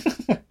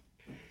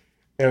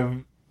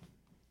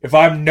 If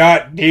I'm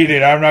not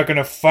needed, I'm not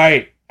gonna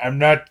fight. I'm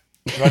not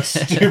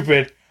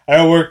stupid. I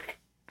don't work.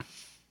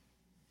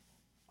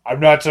 I'm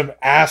not some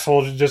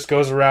asshole who just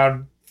goes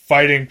around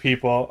fighting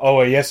people. Oh,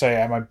 wait, yes, I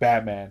am. I'm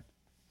Batman.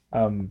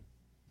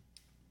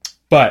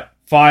 But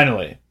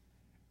finally,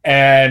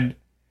 and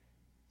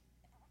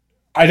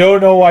I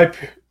don't know why.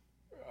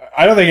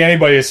 I don't think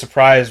anybody is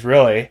surprised,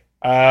 really.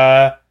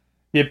 The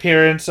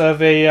appearance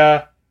of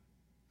a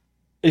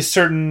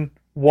certain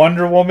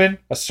Wonder Woman.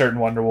 A certain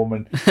Wonder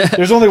Woman.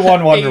 There's only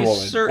one Wonder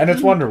Woman, and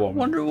it's Wonder Woman.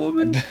 Wonder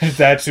Woman.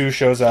 That's who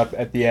shows up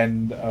at the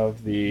end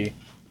of the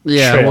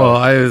Yeah, trailer. well,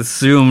 I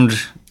assumed.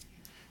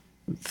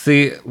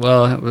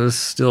 Well, it was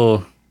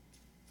still.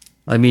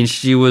 I mean,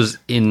 she was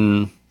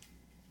in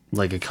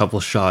like a couple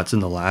shots in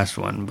the last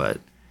one, but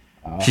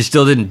she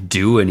still didn't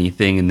do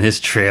anything in this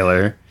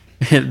trailer.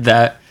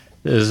 That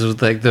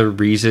is like the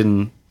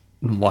reason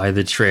why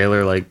the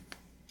trailer like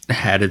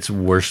had its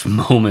worst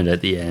moment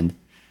at the end.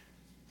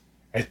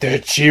 I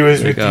thought she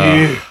was Like,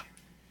 with you.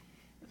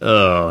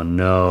 Oh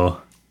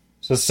no.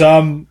 So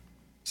some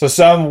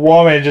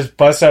woman just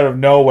busts out of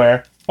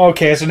nowhere.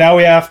 Okay, so now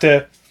we have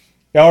to.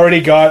 You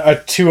already got a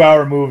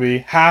 2-hour movie,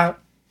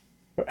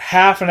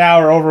 half an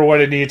hour over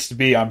what it needs to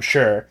be, I'm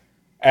sure,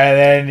 and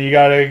then you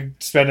got to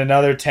spend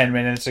another 10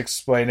 minutes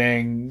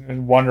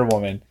explaining Wonder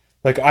Woman.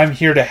 Like, I'm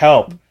here to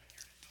help.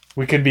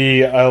 We can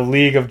be a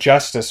League of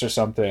Justice or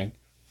something.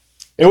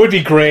 It would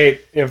be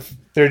great if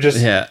they're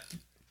just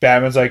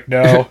Batman's like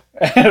no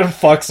and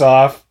fucks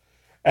off,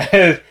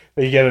 and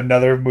they get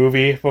another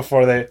movie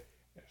before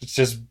it's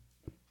just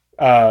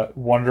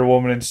Wonder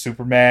Woman and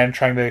Superman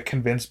trying to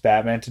convince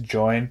Batman to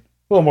join.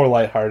 A little more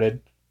lighthearted.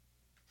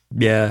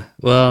 Yeah,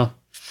 well,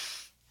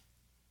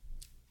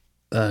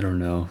 I don't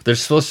know.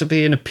 There's supposed to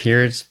be an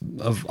appearance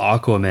of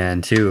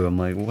Aquaman too. I'm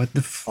like, what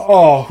the?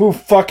 Oh, who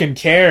fucking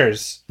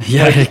cares?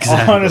 Yeah, like,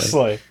 exactly.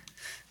 Honestly,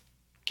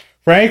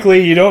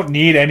 frankly, you don't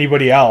need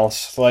anybody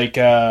else. Like,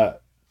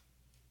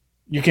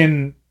 you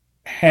can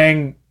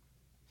hang.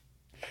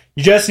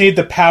 You just need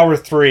the Power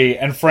 3,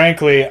 and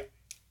frankly,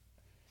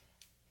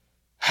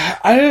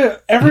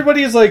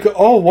 everybody is like,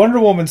 "Oh,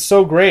 Wonder Woman's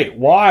so great.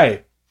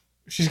 Why?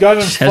 She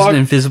has an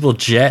invisible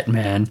jet,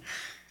 man.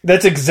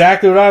 That's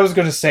exactly what I was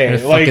gonna say. And a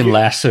fucking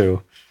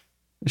lasso.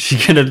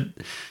 She gonna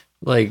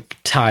like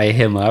tie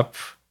him up.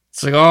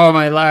 It's like, oh,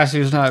 my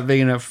lasso's not big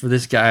enough for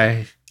this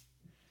guy.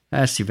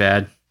 That's too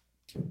bad.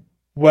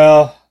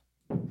 Well,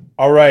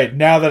 all right.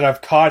 Now that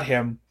I've caught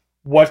him,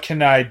 what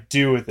can I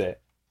do with it?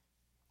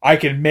 I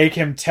can make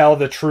him tell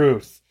the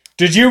truth.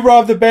 Did you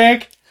rob the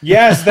bank?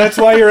 Yes, that's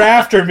why you're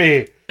after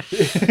me.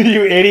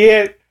 You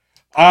idiot.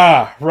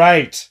 Ah,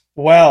 right.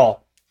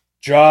 Well,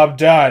 job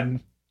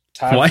done.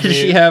 Why does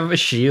she have a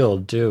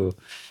shield, too?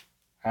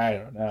 I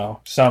don't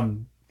know.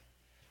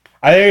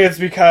 I think it's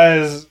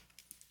because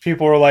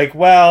people were like,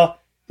 well,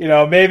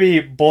 maybe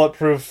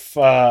bulletproof,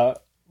 like,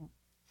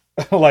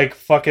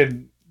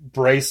 fucking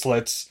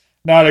bracelets.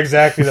 Not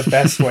exactly the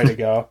best way to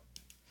go.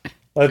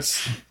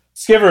 Let's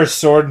give her a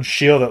sword and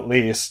shield at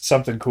least.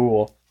 Something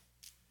cool.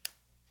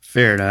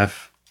 Fair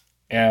enough.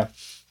 Yeah.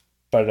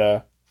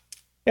 But,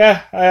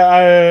 yeah,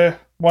 I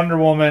Wonder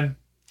Woman...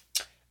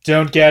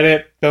 Don't get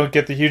it. Don't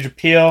get the huge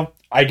appeal.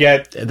 I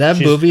get... That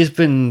movie's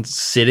been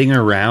sitting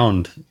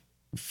around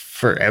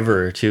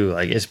forever, too.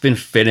 Like, it's been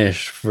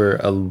finished for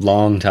a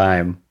long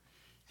time.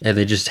 And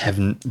they just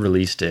haven't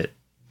released it.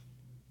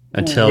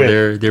 Until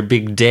their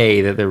big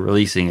day that they're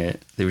releasing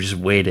it. They just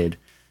waited.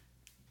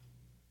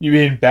 You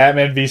mean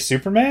Batman v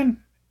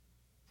Superman?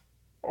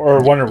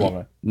 Or Wonder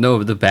Woman?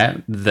 No,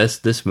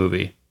 this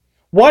movie.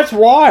 What?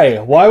 Why?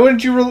 Why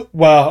wouldn't you...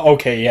 Well,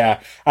 okay, yeah.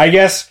 I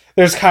guess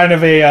there's kind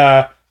of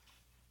a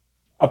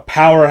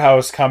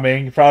powerhouse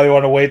coming. You probably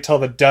want to wait till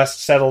the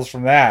dust settles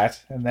from that,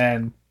 and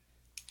then...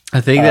 I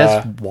think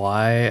that's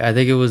why. I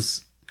think it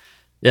was...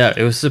 Yeah,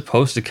 it was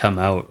supposed to come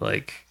out,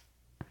 like,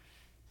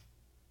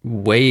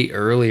 way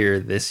earlier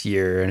this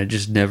year, and it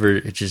just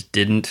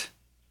didn't.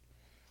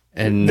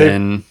 And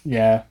then...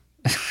 Yeah.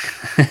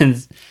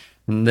 and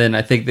then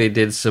I think they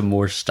did some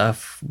more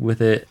stuff with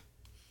it,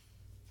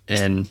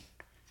 and...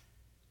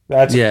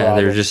 That's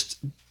they're just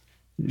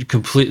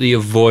completely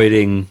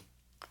avoiding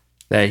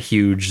that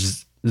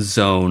huge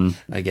zone,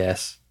 I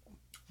guess.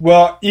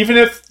 Well, even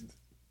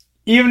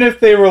if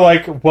they were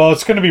like, well,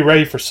 it's going to be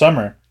ready for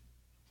summer.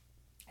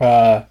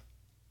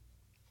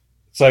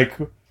 It's like,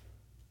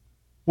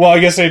 well, I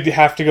guess they'd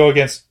have to go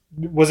against.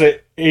 Was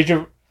it Age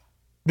of?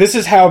 This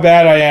is how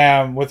bad I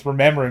am with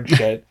remembering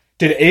shit.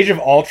 Did Age of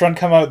Ultron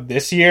come out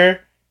this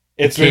year?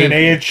 It's been an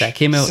age that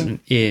came out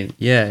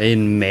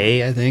in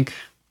May, I think.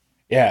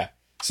 Yeah,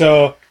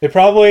 so they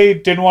probably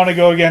didn't want to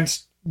go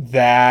against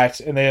that,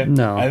 and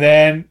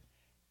then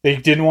they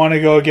didn't want to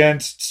go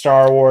against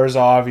Star Wars,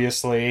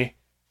 obviously.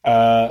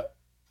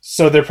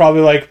 So they're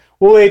probably like,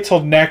 we'll wait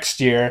till next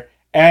year,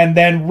 and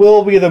then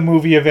we'll be the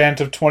movie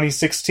event of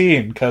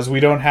 2016, because we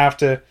don't have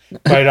to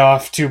bite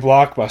off 2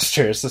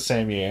 blockbusters the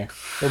same year.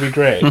 It'll be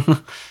great.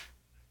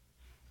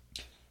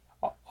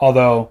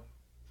 Although,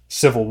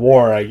 Civil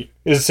War...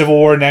 Is Civil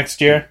War next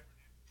year?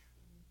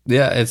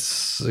 Yeah,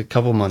 it's a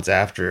couple months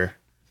after.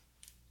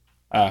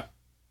 Uh,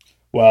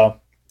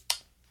 well,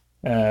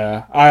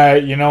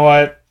 you know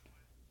what?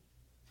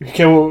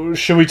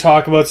 Should we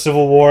talk about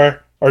Civil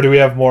War, or do we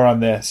have more on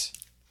this?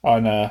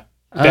 On Uh,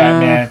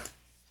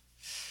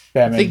 Batman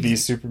v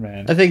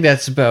Superman. I think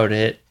that's about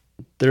it.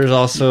 There's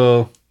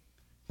also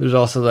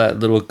that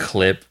little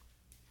clip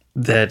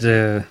that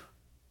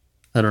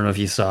I don't know if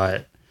you saw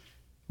it,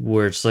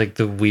 where it's like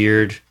the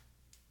weird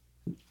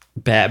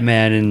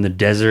Batman in the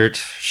desert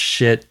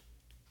shit,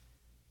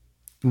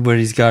 but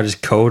he's got his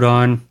coat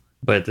on.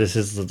 But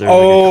there's like a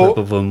clip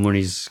of him when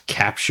he's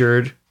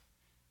captured,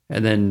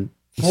 and then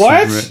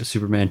what?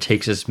 Superman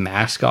takes his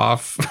mask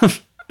off.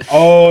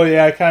 Oh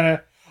yeah,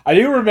 I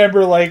do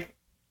remember, like,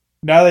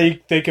 now that you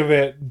think of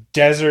it,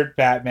 Desert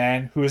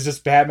Batman, who is this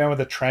Batman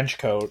with a trench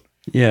coat.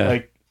 Yeah.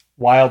 Like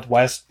Wild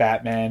West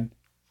Batman.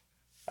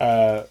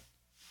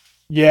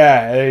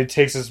 Yeah, he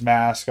takes his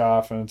mask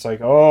off and it's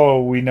like,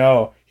 oh, we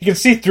know. He can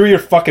see through your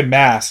fucking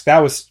mask.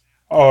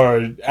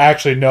 Or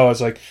actually no,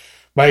 it's like,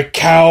 my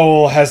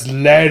cowl has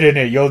lead in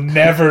it. You'll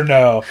never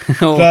know.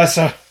 Oh, That's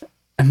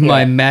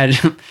my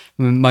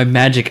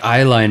magic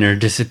eyeliner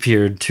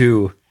disappeared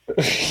too.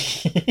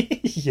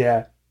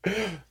 yeah.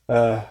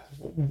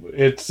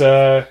 It's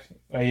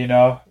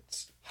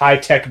it's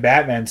high-tech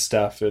Batman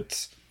stuff.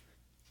 It's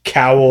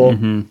cowl.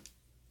 Mm-hmm.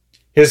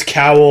 His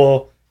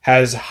cowl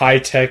has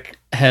high-tech,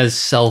 has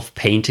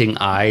self-painting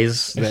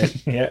eyes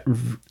that yeah.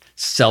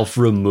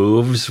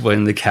 self-removes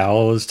when the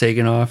cowl is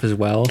taken off as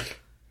well.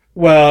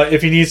 Well,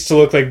 if he needs to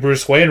look like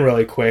Bruce Wayne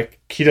really quick,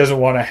 he doesn't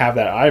want to have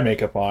that eye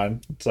makeup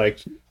on. It's like,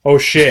 oh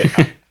shit,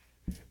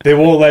 they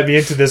won't let me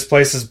into this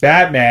place as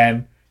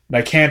Batman, and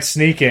I can't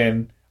sneak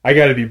in. I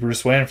got to be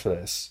Bruce Wayne for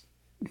this.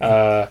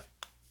 And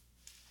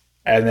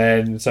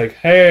then it's like,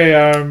 hey,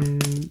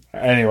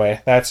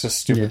 anyway, that's a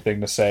stupid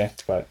thing to say,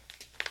 but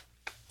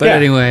yeah.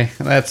 Anyway,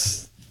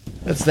 that's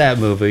that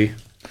movie.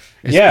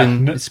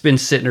 It's been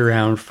sitting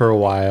around for a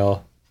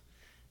while,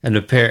 and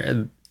it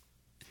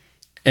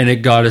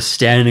got a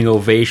standing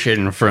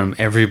ovation from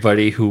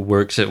everybody who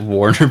works at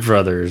Warner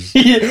Brothers.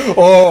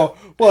 Oh,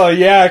 well,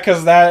 yeah,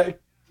 because that.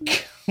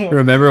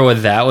 Remember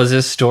when that was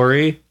his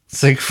story?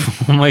 It's like,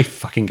 oh my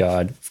fucking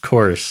god! Of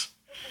course.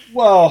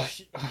 Well,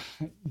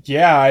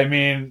 yeah, I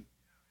mean,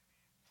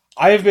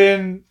 I've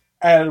been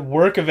at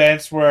work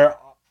events where,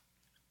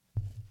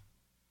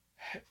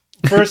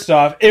 first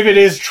off, if it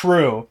is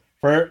true,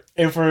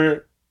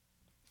 it's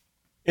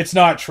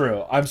not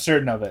true. I'm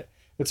certain of it.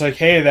 It's like,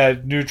 hey,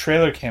 that new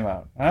trailer came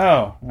out.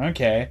 Oh,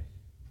 okay.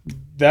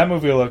 That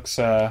movie looks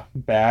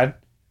bad.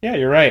 Yeah,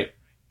 you're right.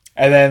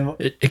 And then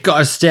it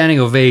got a standing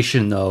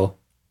ovation, though.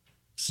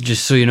 So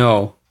just so you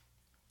know.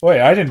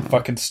 Wait, I didn't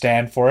fucking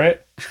stand for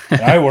it.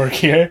 And I work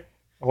here.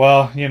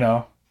 Well,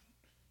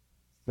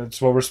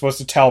 that's what we're supposed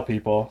to tell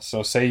people.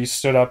 So say you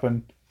stood up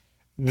and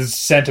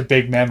sent a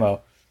big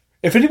memo.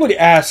 If anybody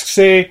asks,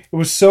 say it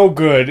was so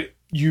good,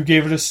 you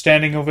gave it a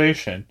standing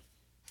ovation.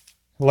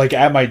 Like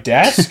at my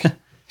desk?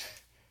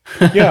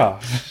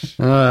 Yeah.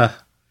 I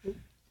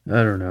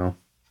don't know.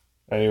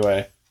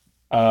 Anyway.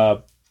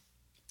 I'm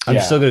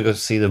still going to go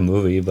see the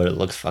movie, but it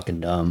looks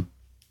fucking dumb.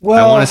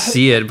 Well, I want to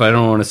see it, but I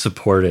don't want to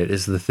support it,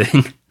 is the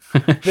thing.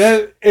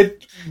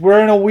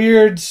 We're in a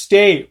weird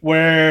state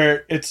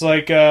where it's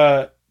like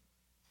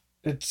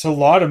it's a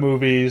lot of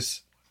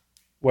movies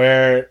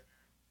where,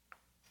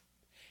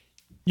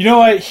 you know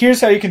what,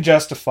 here's how you can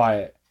justify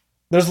it.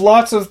 There's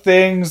lots of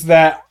things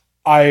that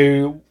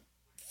I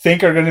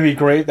think are going to be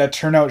great that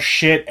turn out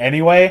shit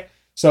anyway,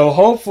 so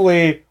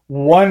hopefully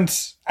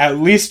at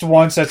least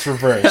once that's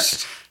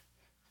reversed.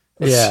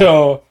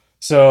 Yeah.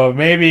 So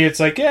maybe it's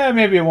like, yeah,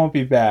 maybe it won't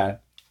be bad,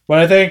 but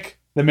I think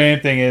the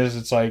main thing is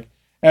it's like,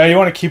 you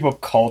want to keep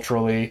up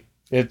culturally.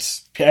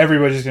 It's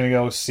everybody's going to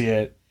go see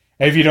it.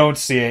 And if you don't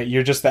see it,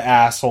 you're just the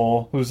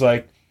asshole who's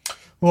like,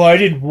 well, I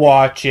didn't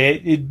watch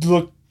it. It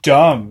looked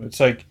dumb.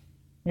 It's like,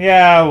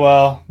 yeah,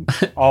 well,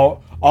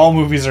 all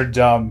movies are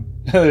dumb.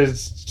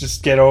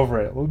 Just get over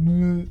it.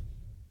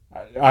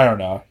 I don't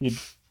know.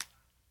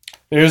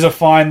 There's a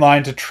fine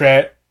line to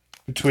tread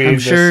between. I'm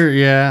sure,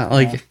 yeah.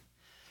 Like,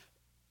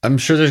 I'm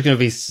sure there's going to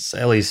be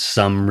at least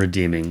some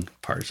redeeming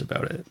parts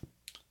about it.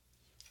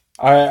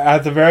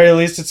 At the very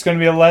least, it's going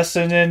to be a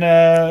lesson in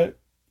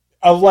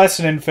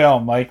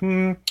film. Like,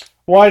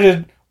 why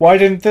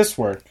didn't this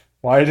work?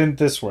 Why didn't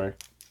this work?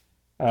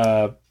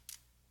 Yeah.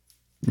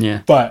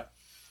 But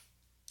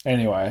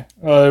anyway,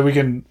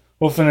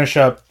 we'll finish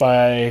up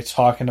by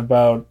talking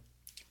about.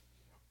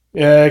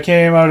 It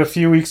came out a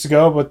few weeks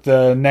ago, but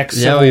the next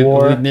Civil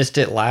War. We missed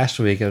it last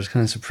week. I was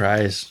kind of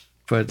surprised,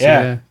 but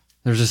yeah,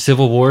 there's a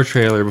Civil War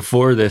trailer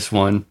before this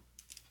one.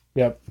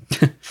 Yep.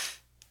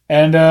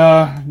 And,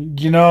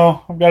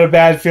 I've got a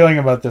bad feeling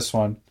about this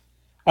one.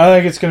 I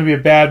think it's going to be a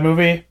bad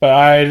movie, but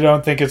I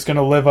don't think it's going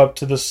to live up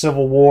to the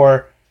Civil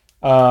War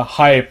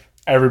hype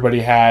everybody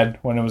had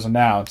when it was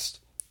announced.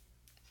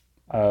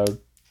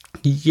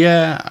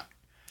 Yeah,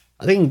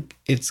 I think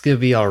it's going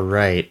to be all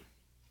right.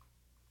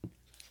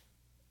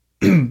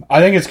 I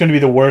think it's going to be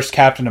the worst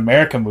Captain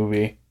America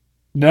movie.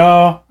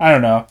 No, I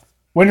don't know.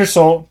 Winter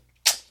Soldier.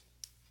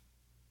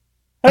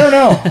 I don't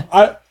know.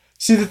 I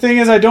see. The thing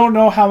is, I don't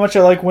know how much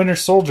I like Winter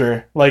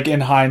Soldier. Like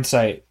in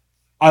hindsight,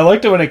 I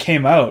liked it when it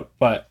came out,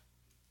 but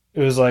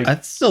it was like I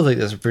still think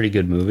that's a pretty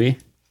good movie.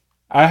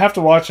 I have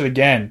to watch it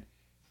again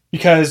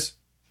because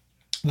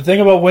the thing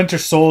about Winter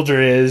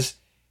Soldier is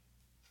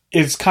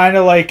it's kind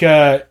of like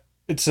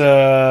it's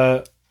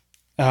a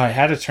I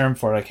had a term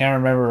for it. I can't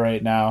remember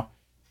right now.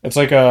 It's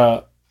like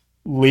a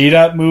lead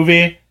up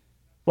movie.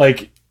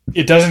 Like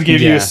it doesn't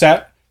give you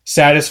a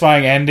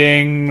satisfying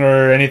ending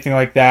or anything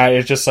like that.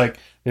 It's just like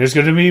there's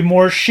going to be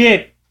more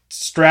shit.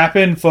 Strap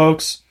in,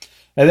 folks.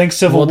 I think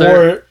Civil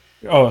War.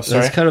 Oh,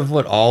 sorry. That's kind of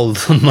what all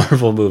the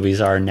Marvel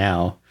movies are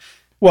now.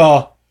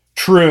 Well,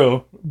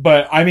 true,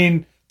 but I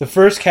mean, the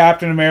first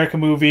Captain America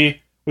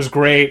movie was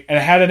great and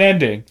it had an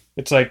ending.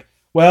 It's like,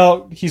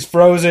 well, he's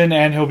frozen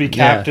and he'll be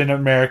Captain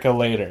America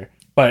later.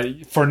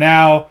 But for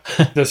now,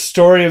 the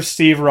story of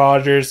Steve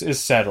Rogers is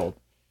settled.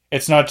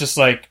 It's not just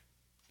like,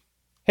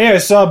 hey, I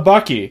saw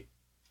Bucky.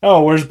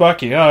 Oh, where's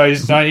Bucky? Oh,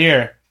 he's not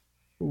here.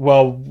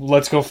 Well,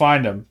 let's go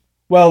find him.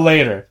 Well,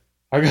 later.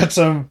 I got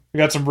some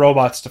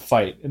robots to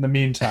fight in the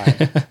meantime.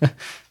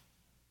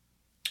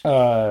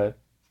 And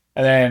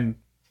then,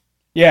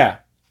 yeah.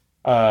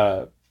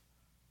 And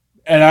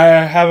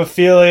I have a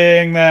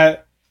feeling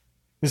that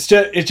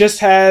it just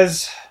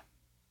has.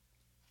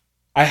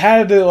 I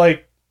had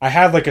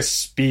like a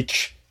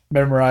speech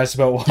memorized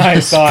about what I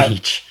thought.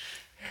 Speech.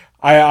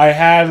 I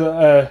had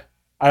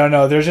I don't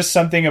know. There's just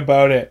something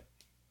about it.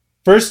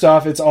 First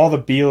off, it's all the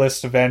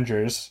B-list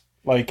Avengers.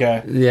 Like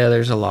yeah,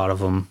 there's a lot of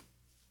them.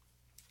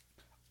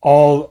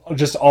 All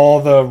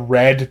the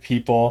red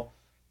people,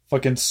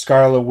 fucking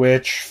Scarlet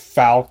Witch,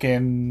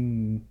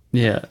 Falcon.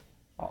 Yeah.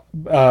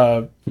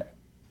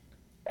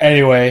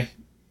 Anyway,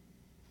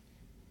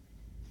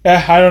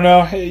 yeah, I don't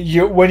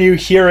know. When you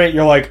hear it,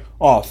 you're like,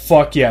 oh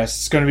fuck yes,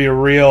 it's gonna be a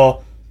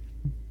real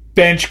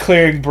bench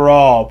clearing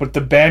brawl. But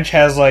the bench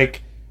has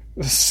like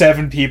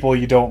 7 people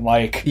you don't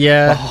like.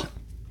 Yeah.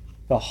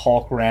 The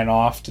Hulk ran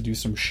off to do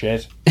some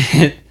shit.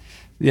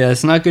 Yeah,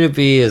 it's not gonna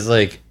be as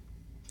like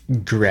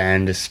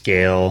grand a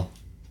scale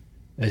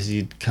as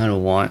you'd kind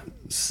of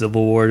want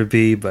Civil War to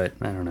be, but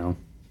I don't know.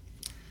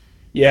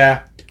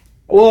 Yeah.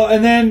 Well,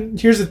 and then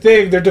here's the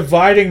thing. They're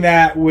dividing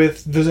that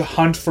with the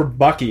hunt for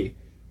Bucky,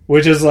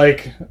 which is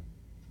like,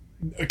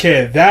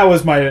 okay, I think that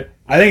was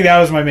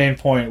my main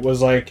point,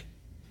 was like,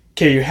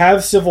 okay, you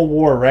have Civil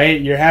War,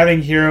 right? You're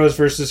having heroes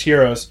versus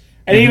heroes.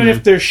 And even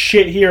if they're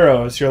shit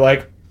heroes, you're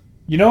like,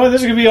 you know what,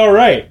 this is going to be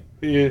alright.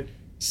 You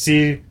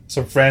see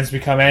some friends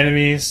become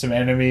enemies, some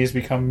enemies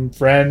become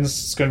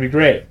friends. It's going to be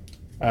great.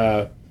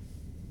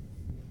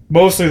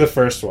 Mostly the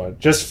first one.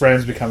 Just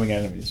friends becoming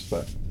enemies.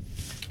 But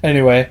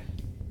anyway,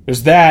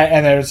 there's that,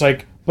 and then it's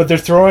like, but they're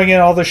throwing in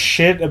all the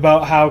shit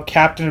about how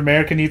Captain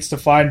America needs to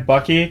find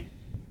Bucky,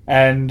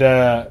 and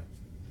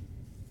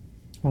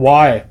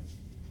why?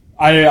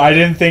 I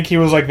didn't think he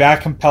was like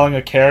that compelling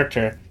a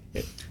character.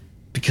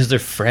 Because they're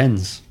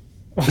friends.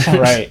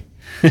 Right.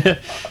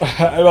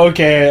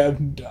 Okay,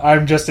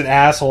 I'm just an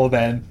asshole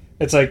then.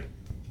 It's like,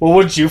 well,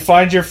 would you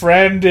find your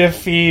friend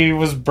if he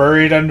was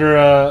buried under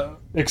a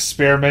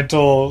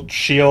experimental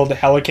shield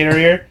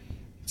helicarrier?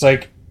 It's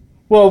like,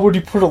 well, would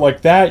you put it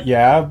like that?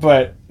 Yeah,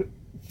 but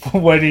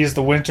when he's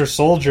the Winter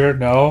Soldier,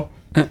 no.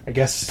 I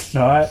guess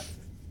not.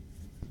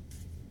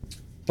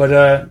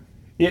 But,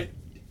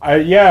 I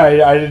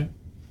did.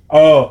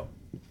 Oh,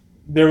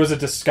 there was a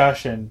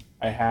discussion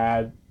I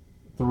had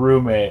with the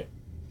roommate.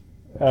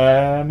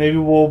 Maybe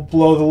we'll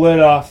blow the lid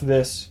off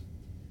this.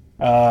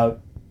 Kind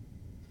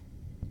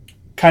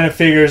of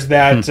figures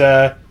that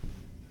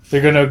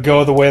they're going to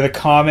go the way of the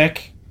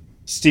comic.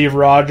 Steve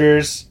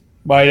Rogers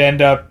might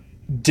end up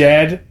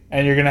dead,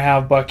 and you're going to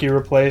have Bucky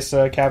replace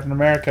Captain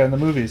America in the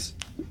movies.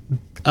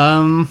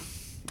 I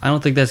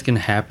don't think that's going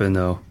to happen,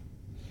 though.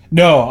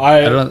 No, I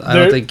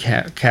don't think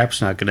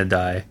Cap's not going to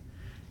die.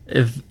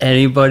 If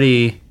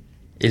anybody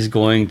is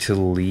going to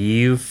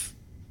leave,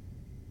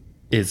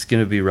 it's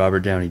going to be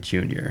Robert Downey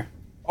Jr.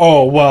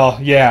 Oh, well,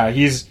 yeah,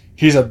 he's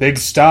a big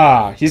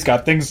star. He's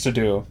got things to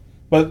do.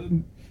 But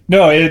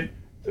no,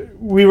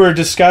 we were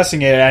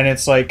discussing it, and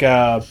it's like,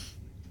 on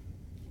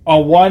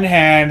one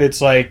hand,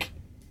 it's like,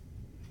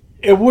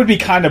 it would be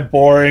kind of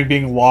boring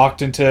being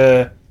locked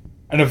into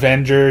an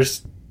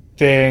Avengers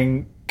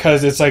thing,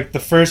 because it's like the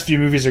first few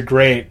movies are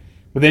great,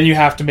 but then you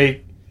have to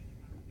make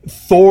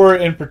Thor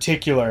in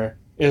particular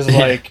is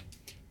like,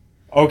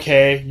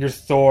 okay, you're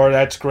Thor,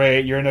 that's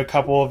great. You're in a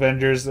couple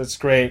Avengers, that's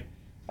great.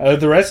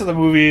 The rest of the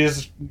movie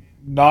is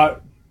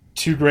not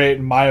too great,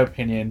 in my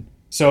opinion.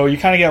 So you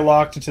kind of get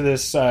locked into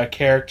this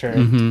character.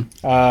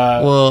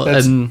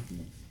 Mm-hmm.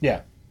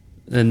 Yeah.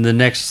 In the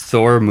next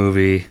Thor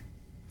movie,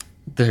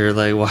 they're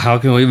like, well, how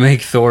can we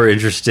make Thor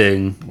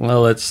interesting?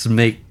 Well, let's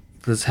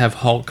have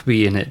Hulk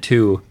be in it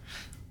too.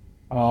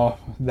 Oh,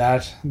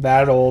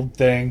 that old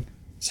thing.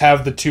 Let's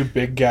have the two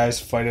big guys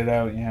fight it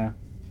out, yeah.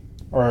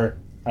 Or,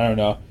 I don't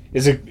know.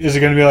 Is it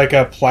going to be like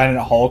a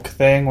Planet Hulk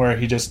thing where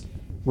he just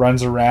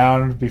runs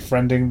around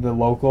befriending the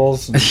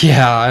locals?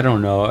 Yeah, I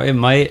don't know. It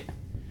might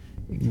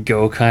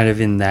go kind of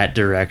in that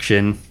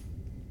direction.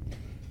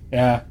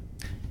 Yeah.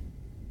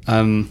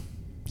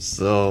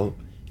 So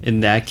in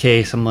that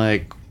case, I'm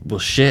like, well,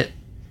 shit.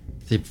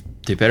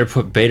 They better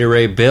put Beta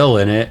Ray Bill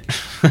in it.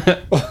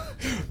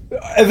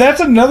 And that's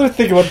another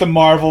thing about the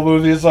Marvel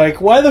movies.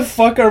 Like, why the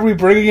fuck are we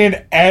bringing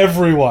in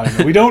everyone?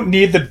 We don't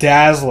need the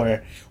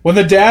Dazzler. When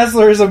the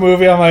Dazzler is a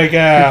movie, I'm like,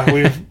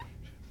 we've...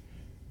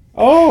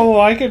 Oh,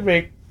 I could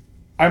make...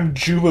 I'm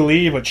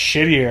Jubilee, but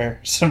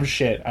shittier. Some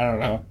shit. I don't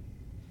know.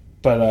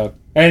 But,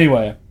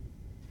 anyway.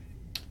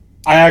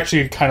 I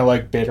actually kind of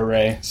like Beta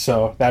Ray,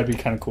 so that'd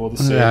be kind of cool to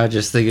see. Yeah, I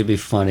just think it'd be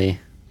funny.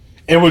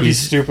 It would be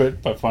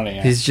stupid, but funny.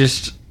 Yeah. He's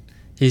just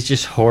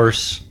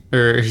horse,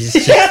 or he's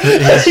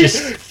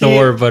just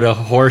Thor, but a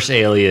horse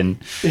alien.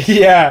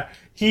 Yeah,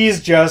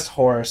 he's just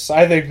horse.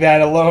 I think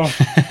that alone,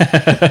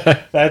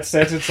 that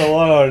sentence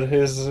alone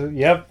is,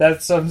 yep,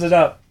 that sums it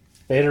up.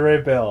 Beta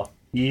Ray Bill,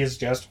 he's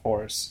just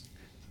horse.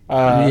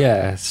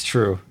 Yeah, it's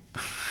true.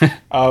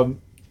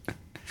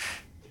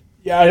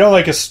 Yeah, I don't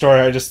like his story.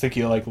 I just think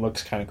he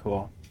looks kind of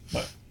cool.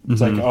 But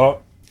it's like,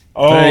 oh.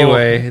 But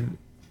anyway,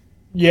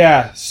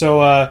 yeah.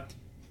 So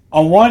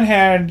on one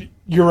hand,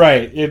 you're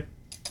right.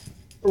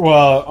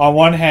 On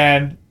one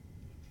hand,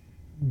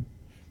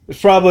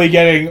 it's probably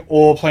getting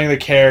old playing the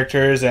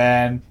characters,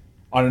 and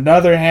on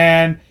another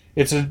hand,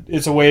 it's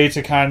a way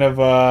to kind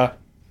of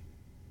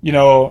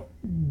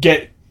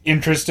get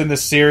interest in the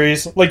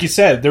series. Like you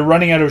said, they're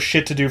running out of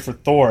shit to do for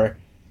Thor.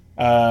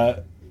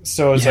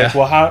 So it's like,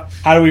 well,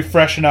 how do we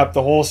freshen up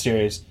the whole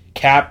series?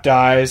 Cap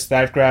dies,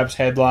 that grabs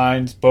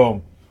headlines,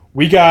 boom.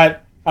 We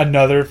got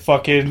another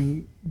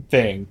fucking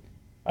thing.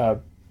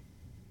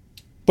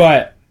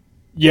 But,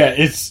 yeah,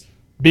 it's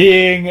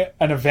being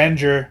an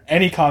Avenger,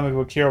 any comic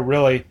book hero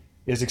really,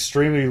 is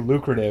extremely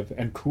lucrative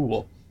and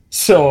cool.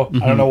 So,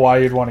 I don't know why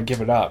you'd want to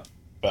give it up.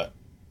 But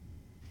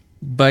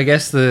I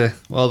guess the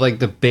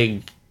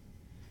big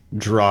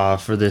draw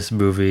for this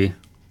movie...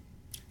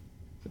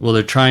 Well,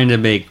 they're trying to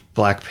make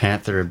Black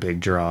Panther a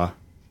big draw.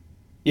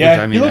 Yeah, which,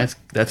 I mean,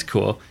 that's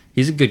cool.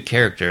 He's a good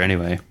character,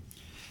 anyway.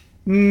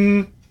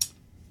 Gonna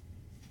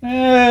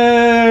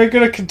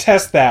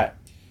contest that.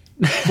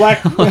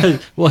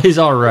 Well, he's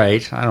all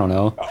right. I don't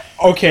know.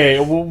 Okay,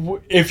 well,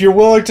 if you're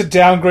willing to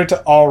downgrade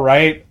to all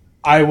right,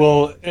 I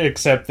will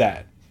accept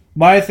that.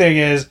 My thing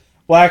is,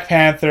 Black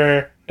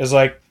Panther is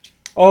like,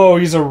 oh,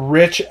 he's a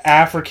rich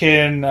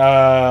African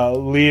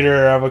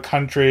leader of a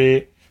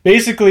country.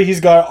 Basically,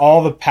 he's got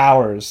all the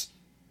powers.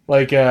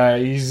 Like,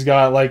 he's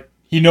got,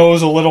 he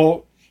knows a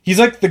little... He's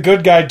like the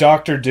good guy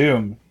Doctor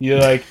Doom. He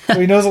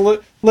knows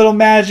a little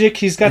magic.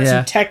 He's got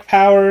some tech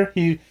power.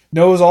 He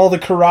knows all the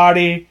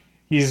karate.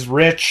 He's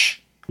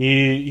rich.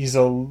 He's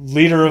a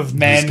leader of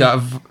men. He's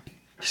got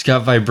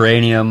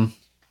vibranium.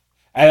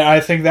 And I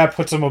think that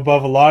puts him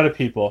above a lot of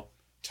people.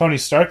 Tony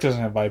Stark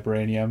doesn't have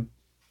vibranium.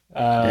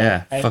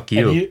 Fuck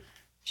you.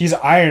 He's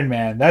Iron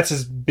Man. That's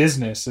his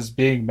business, is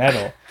being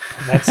metal.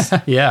 That's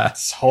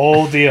his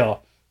whole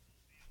deal.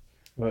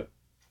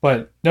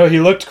 But no, he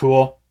looked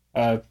cool.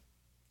 There's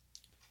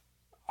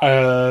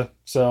that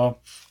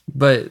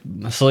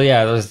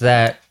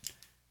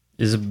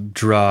is a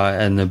draw,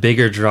 and the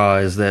bigger draw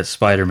is that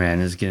Spider-Man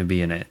is going to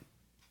be in it.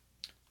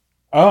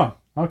 Oh,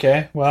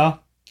 okay.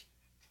 Well,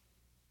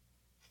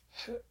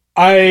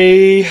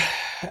 I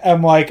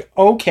am like,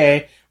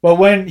 okay. Well,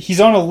 when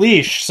he's on a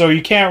leash, so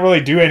you can't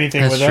really do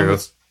anything with him.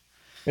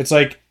 It's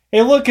like,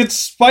 hey, look, it's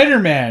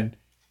Spider-Man.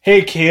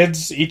 Hey,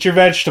 kids, eat your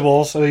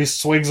vegetables. So he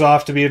swings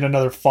off to be in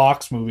another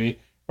Fox movie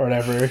or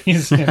whatever.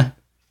 He's in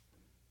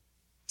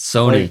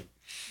Sony.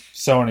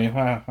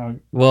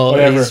 Well,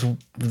 whatever.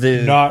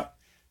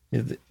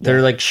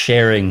 They're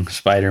sharing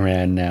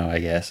Spider-Man now, I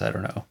guess. I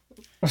don't know.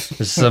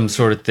 There's some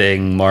sort of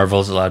thing.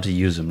 Marvel's allowed to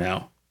use him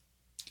now.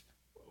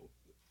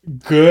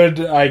 Good,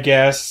 I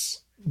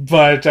guess.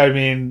 But, I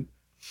mean...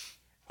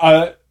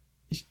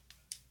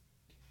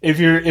 if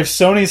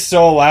Sony's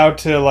still allowed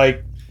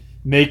to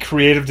make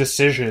creative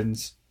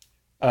decisions,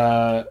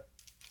 I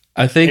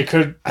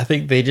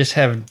think they just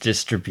have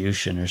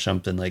distribution or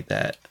something like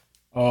that.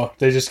 Oh,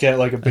 they just get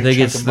a big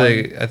chunk of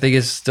money. I think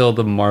it's still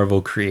the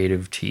Marvel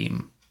creative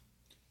team.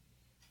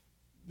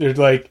 They're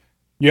like,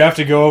 you have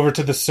to go over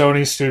to the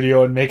Sony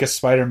studio and make a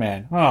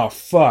Spider-Man. Oh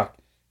fuck!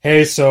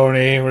 Hey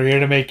Sony, we're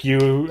here to make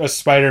you a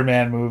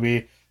Spider-Man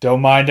movie.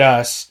 Don't mind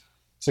us.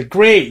 It's like,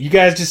 great, you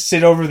guys just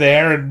sit over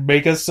there and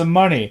make us some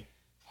money.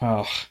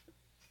 Oh,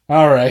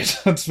 all right,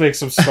 let's make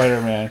some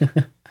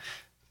Spider-Man.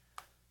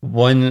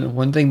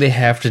 One thing they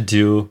have to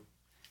do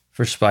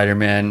for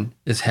Spider-Man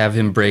is have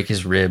him break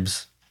his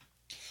ribs.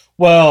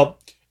 Well,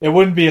 it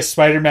wouldn't be a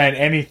Spider-Man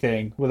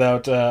anything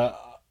without the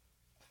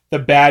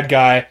bad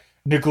guy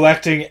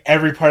neglecting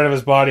every part of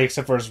his body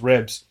except for his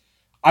ribs.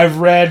 I've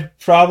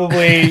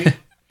probably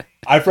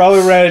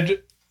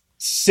read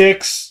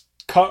 6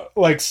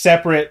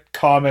 separate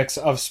comics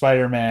of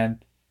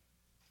Spider-Man,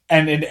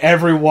 and in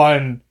every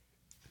one,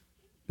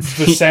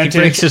 the sentence... He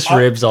breaks his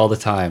ribs all the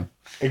time.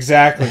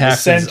 Exactly. It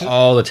happens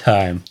all the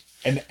time.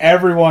 And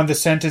everyone, the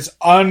sentence,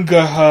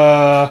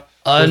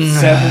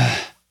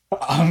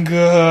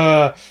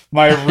 Unga,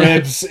 my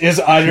ribs is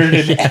uttered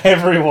in Yeah.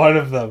 every one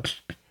of them.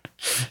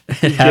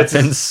 It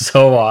happens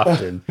so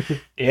often.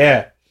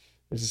 Yeah.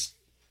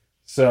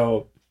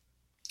 So,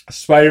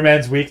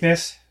 Spider-Man's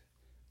weakness,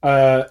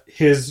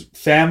 his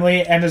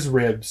family and his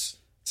ribs.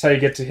 That's how you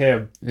get to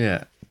him.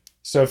 Yeah.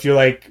 So if you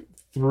like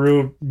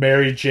threw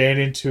Mary Jane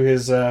into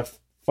his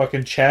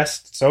fucking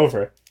chest, it's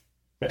over.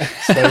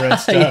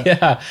 Spider-Man's done.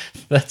 Yeah.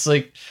 That's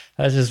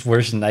his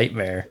worst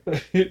nightmare.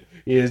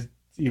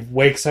 He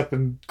wakes up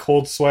in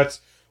cold sweats.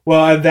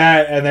 Well, and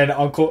then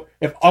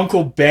if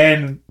Uncle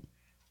Ben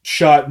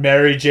shot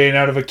Mary Jane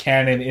out of a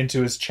cannon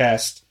into his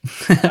chest,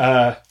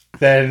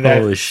 then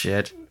Holy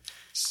shit.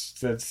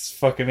 that's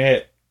fucking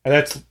it. And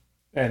that's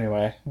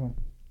anyway.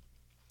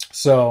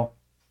 So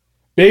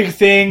big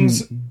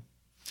things.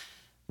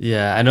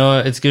 Yeah, I know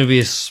it's going to be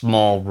a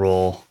small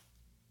role,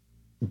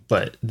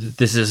 but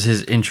this is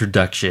his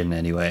introduction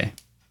anyway.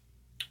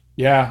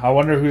 Yeah, I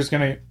wonder who's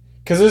gonna,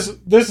 because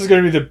this is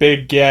gonna be the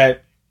big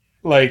get.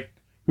 Like,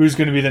 who's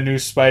gonna be the new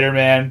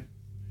Spider-Man?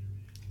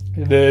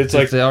 It's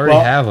like They already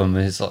have him.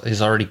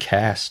 He's already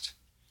cast.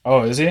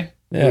 Oh, is he? Yeah.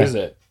 Who is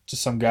it?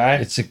 Just some guy?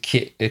 It's a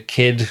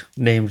kid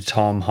named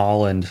Tom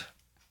Holland.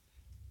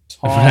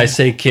 Tom. When I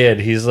say kid,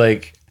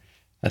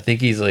 I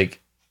think he's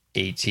like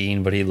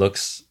 18, but he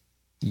looks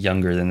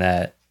younger than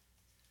that.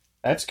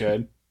 That's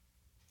good.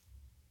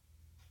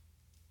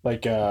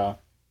 Like, I'm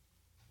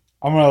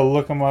gonna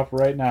look him up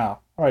right now.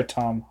 All right,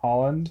 Tom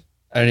Holland.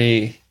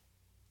 And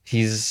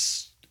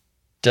he's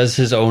does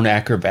his own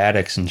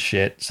acrobatics and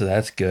shit, so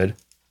that's good.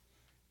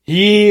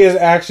 He is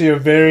actually a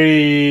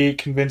very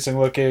convincing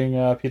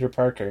looking Peter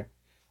Parker.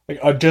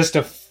 Like, just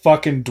a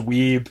fucking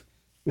dweeb.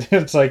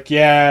 It's like,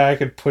 yeah, I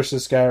could push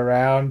this guy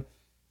around.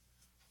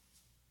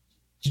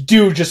 You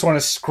do just want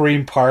to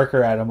scream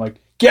Parker at him, like,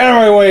 get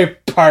out of my way,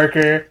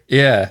 Parker.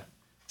 Yeah.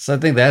 So I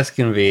think that's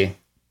going to be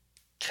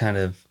kind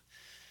of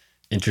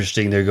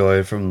interesting. They're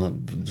going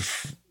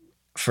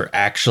for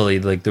actually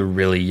like the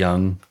really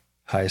young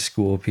high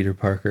school Peter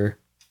Parker.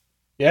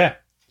 Yeah.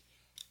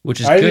 Which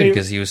is good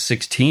because he was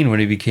 16 when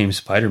he became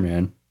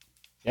Spider-Man.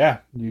 Yeah,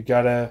 you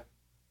gotta...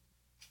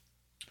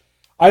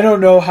 I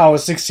don't know how a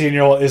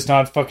 16-year-old is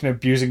not fucking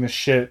abusing the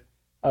shit.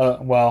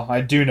 Well,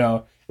 I do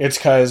know. It's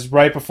because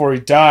right before he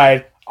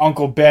died,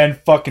 Uncle Ben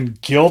fucking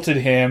guilted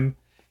him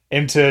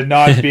into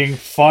not being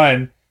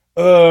fun.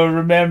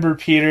 Remember,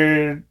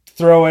 Peter,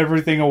 throw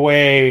everything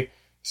away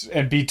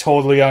and be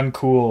totally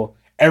uncool.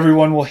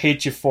 Everyone will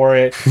hate you for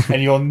it,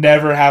 and you'll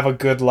never have a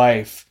good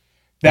life.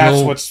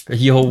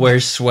 You'll wear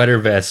sweater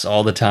vests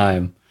all the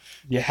time.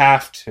 You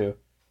have to.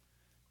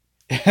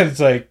 It's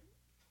like,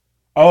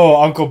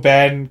 oh, Uncle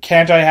Ben,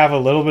 can't I have a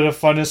little bit of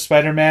fun as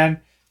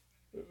Spider-Man?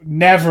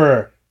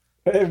 Never.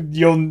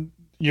 You're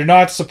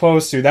not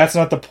supposed to. That's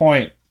not the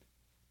point.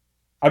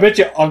 I bet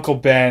you Uncle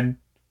Ben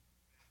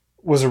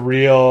was a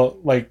real,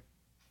 like,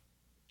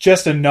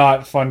 just a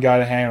not fun guy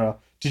to hang around.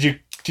 Did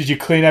you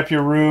clean up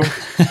your room,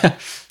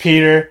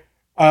 Peter?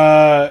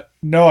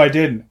 No, I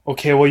didn't.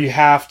 Okay, well, you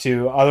have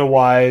to.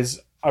 Otherwise,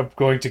 I'm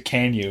going to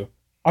cane you.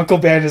 Uncle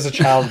Ben is a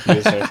child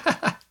abuser.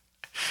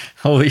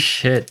 Holy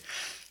shit.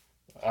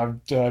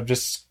 I'm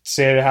just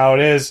saying it how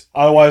it is.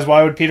 Otherwise,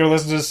 why would Peter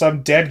listen to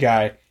some dead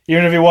guy?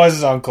 Even if he was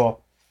his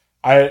uncle.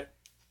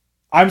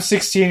 I'm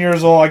 16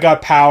 years old. I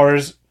got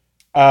powers.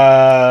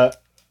 I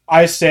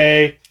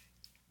say,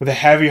 with a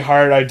heavy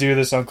heart, I do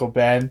this, Uncle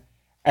Ben.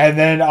 And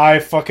then I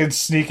fucking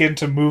sneak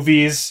into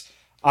movies.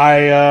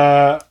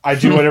 I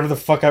do whatever the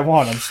fuck I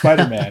want. I'm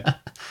Spider-Man.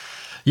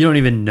 You don't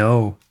even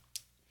know.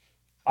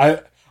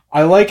 I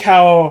like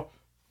how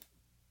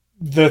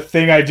the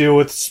thing I do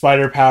with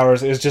spider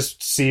powers is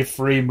just see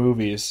free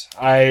movies.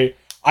 I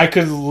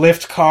could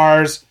lift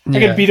cars. Yeah. I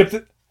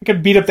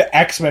could beat up the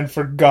X-Men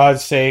for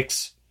God's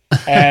sakes.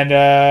 And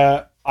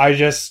I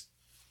just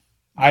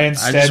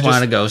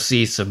want to go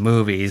see some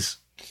movies.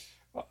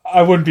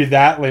 I wouldn't be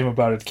that lame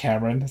about it,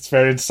 Cameron. It's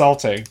very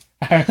insulting.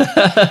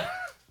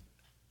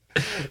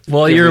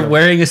 Well, you're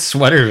wearing a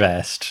sweater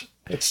vest.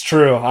 It's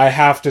true. I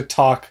have to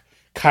talk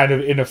kind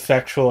of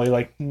ineffectually,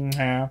 like,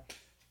 yeah.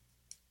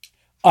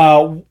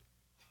 And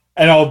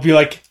I'll be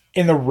like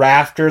in the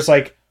rafters,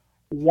 like,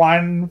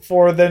 one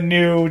for the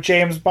new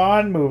James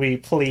Bond movie,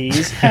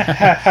 please.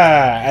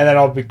 And then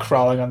I'll be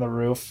crawling on the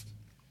roof.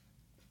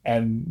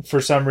 And for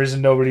some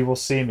reason, nobody will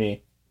see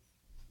me.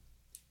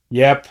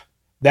 Yep,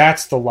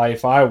 that's the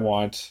life I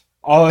want.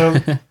 All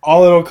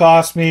it'll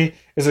cost me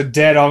is a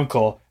dead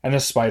uncle and a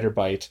spider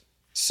bite.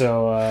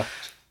 So,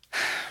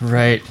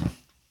 right.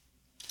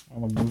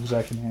 All the moves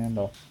I can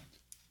handle.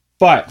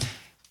 But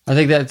I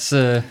think that's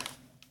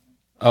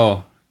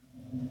oh,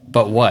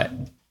 but what?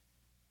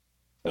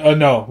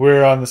 No,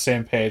 we're on the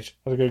same page.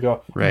 I was gonna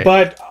go. Right.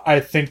 But I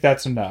think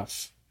that's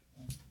enough.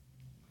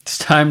 It's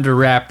time to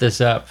wrap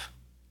this up.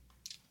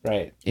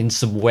 Right. In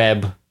some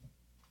web.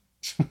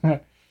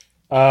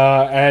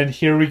 And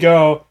here we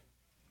go.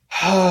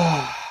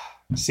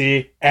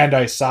 See, and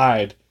I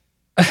sighed.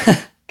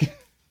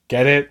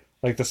 Get it?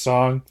 Like the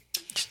song?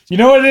 You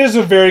know what? It is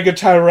a very good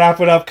time to wrap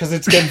it up because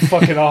it's getting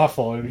fucking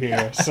awful in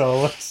here.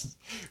 So let's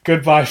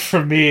goodbye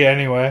from me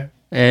anyway.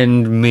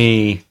 And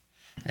me.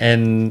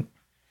 And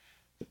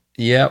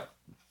yep.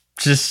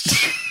 Just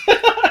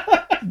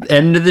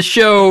end of the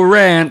show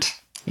rant.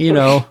 You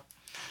know.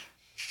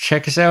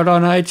 Check us out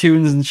on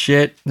iTunes and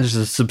shit. There's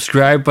a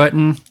subscribe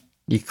button.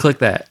 You click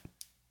that.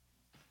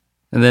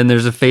 And then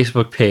there's a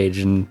Facebook page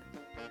and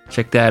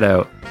check that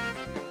out.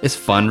 It's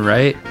fun,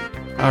 right?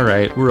 All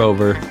right, we're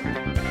over.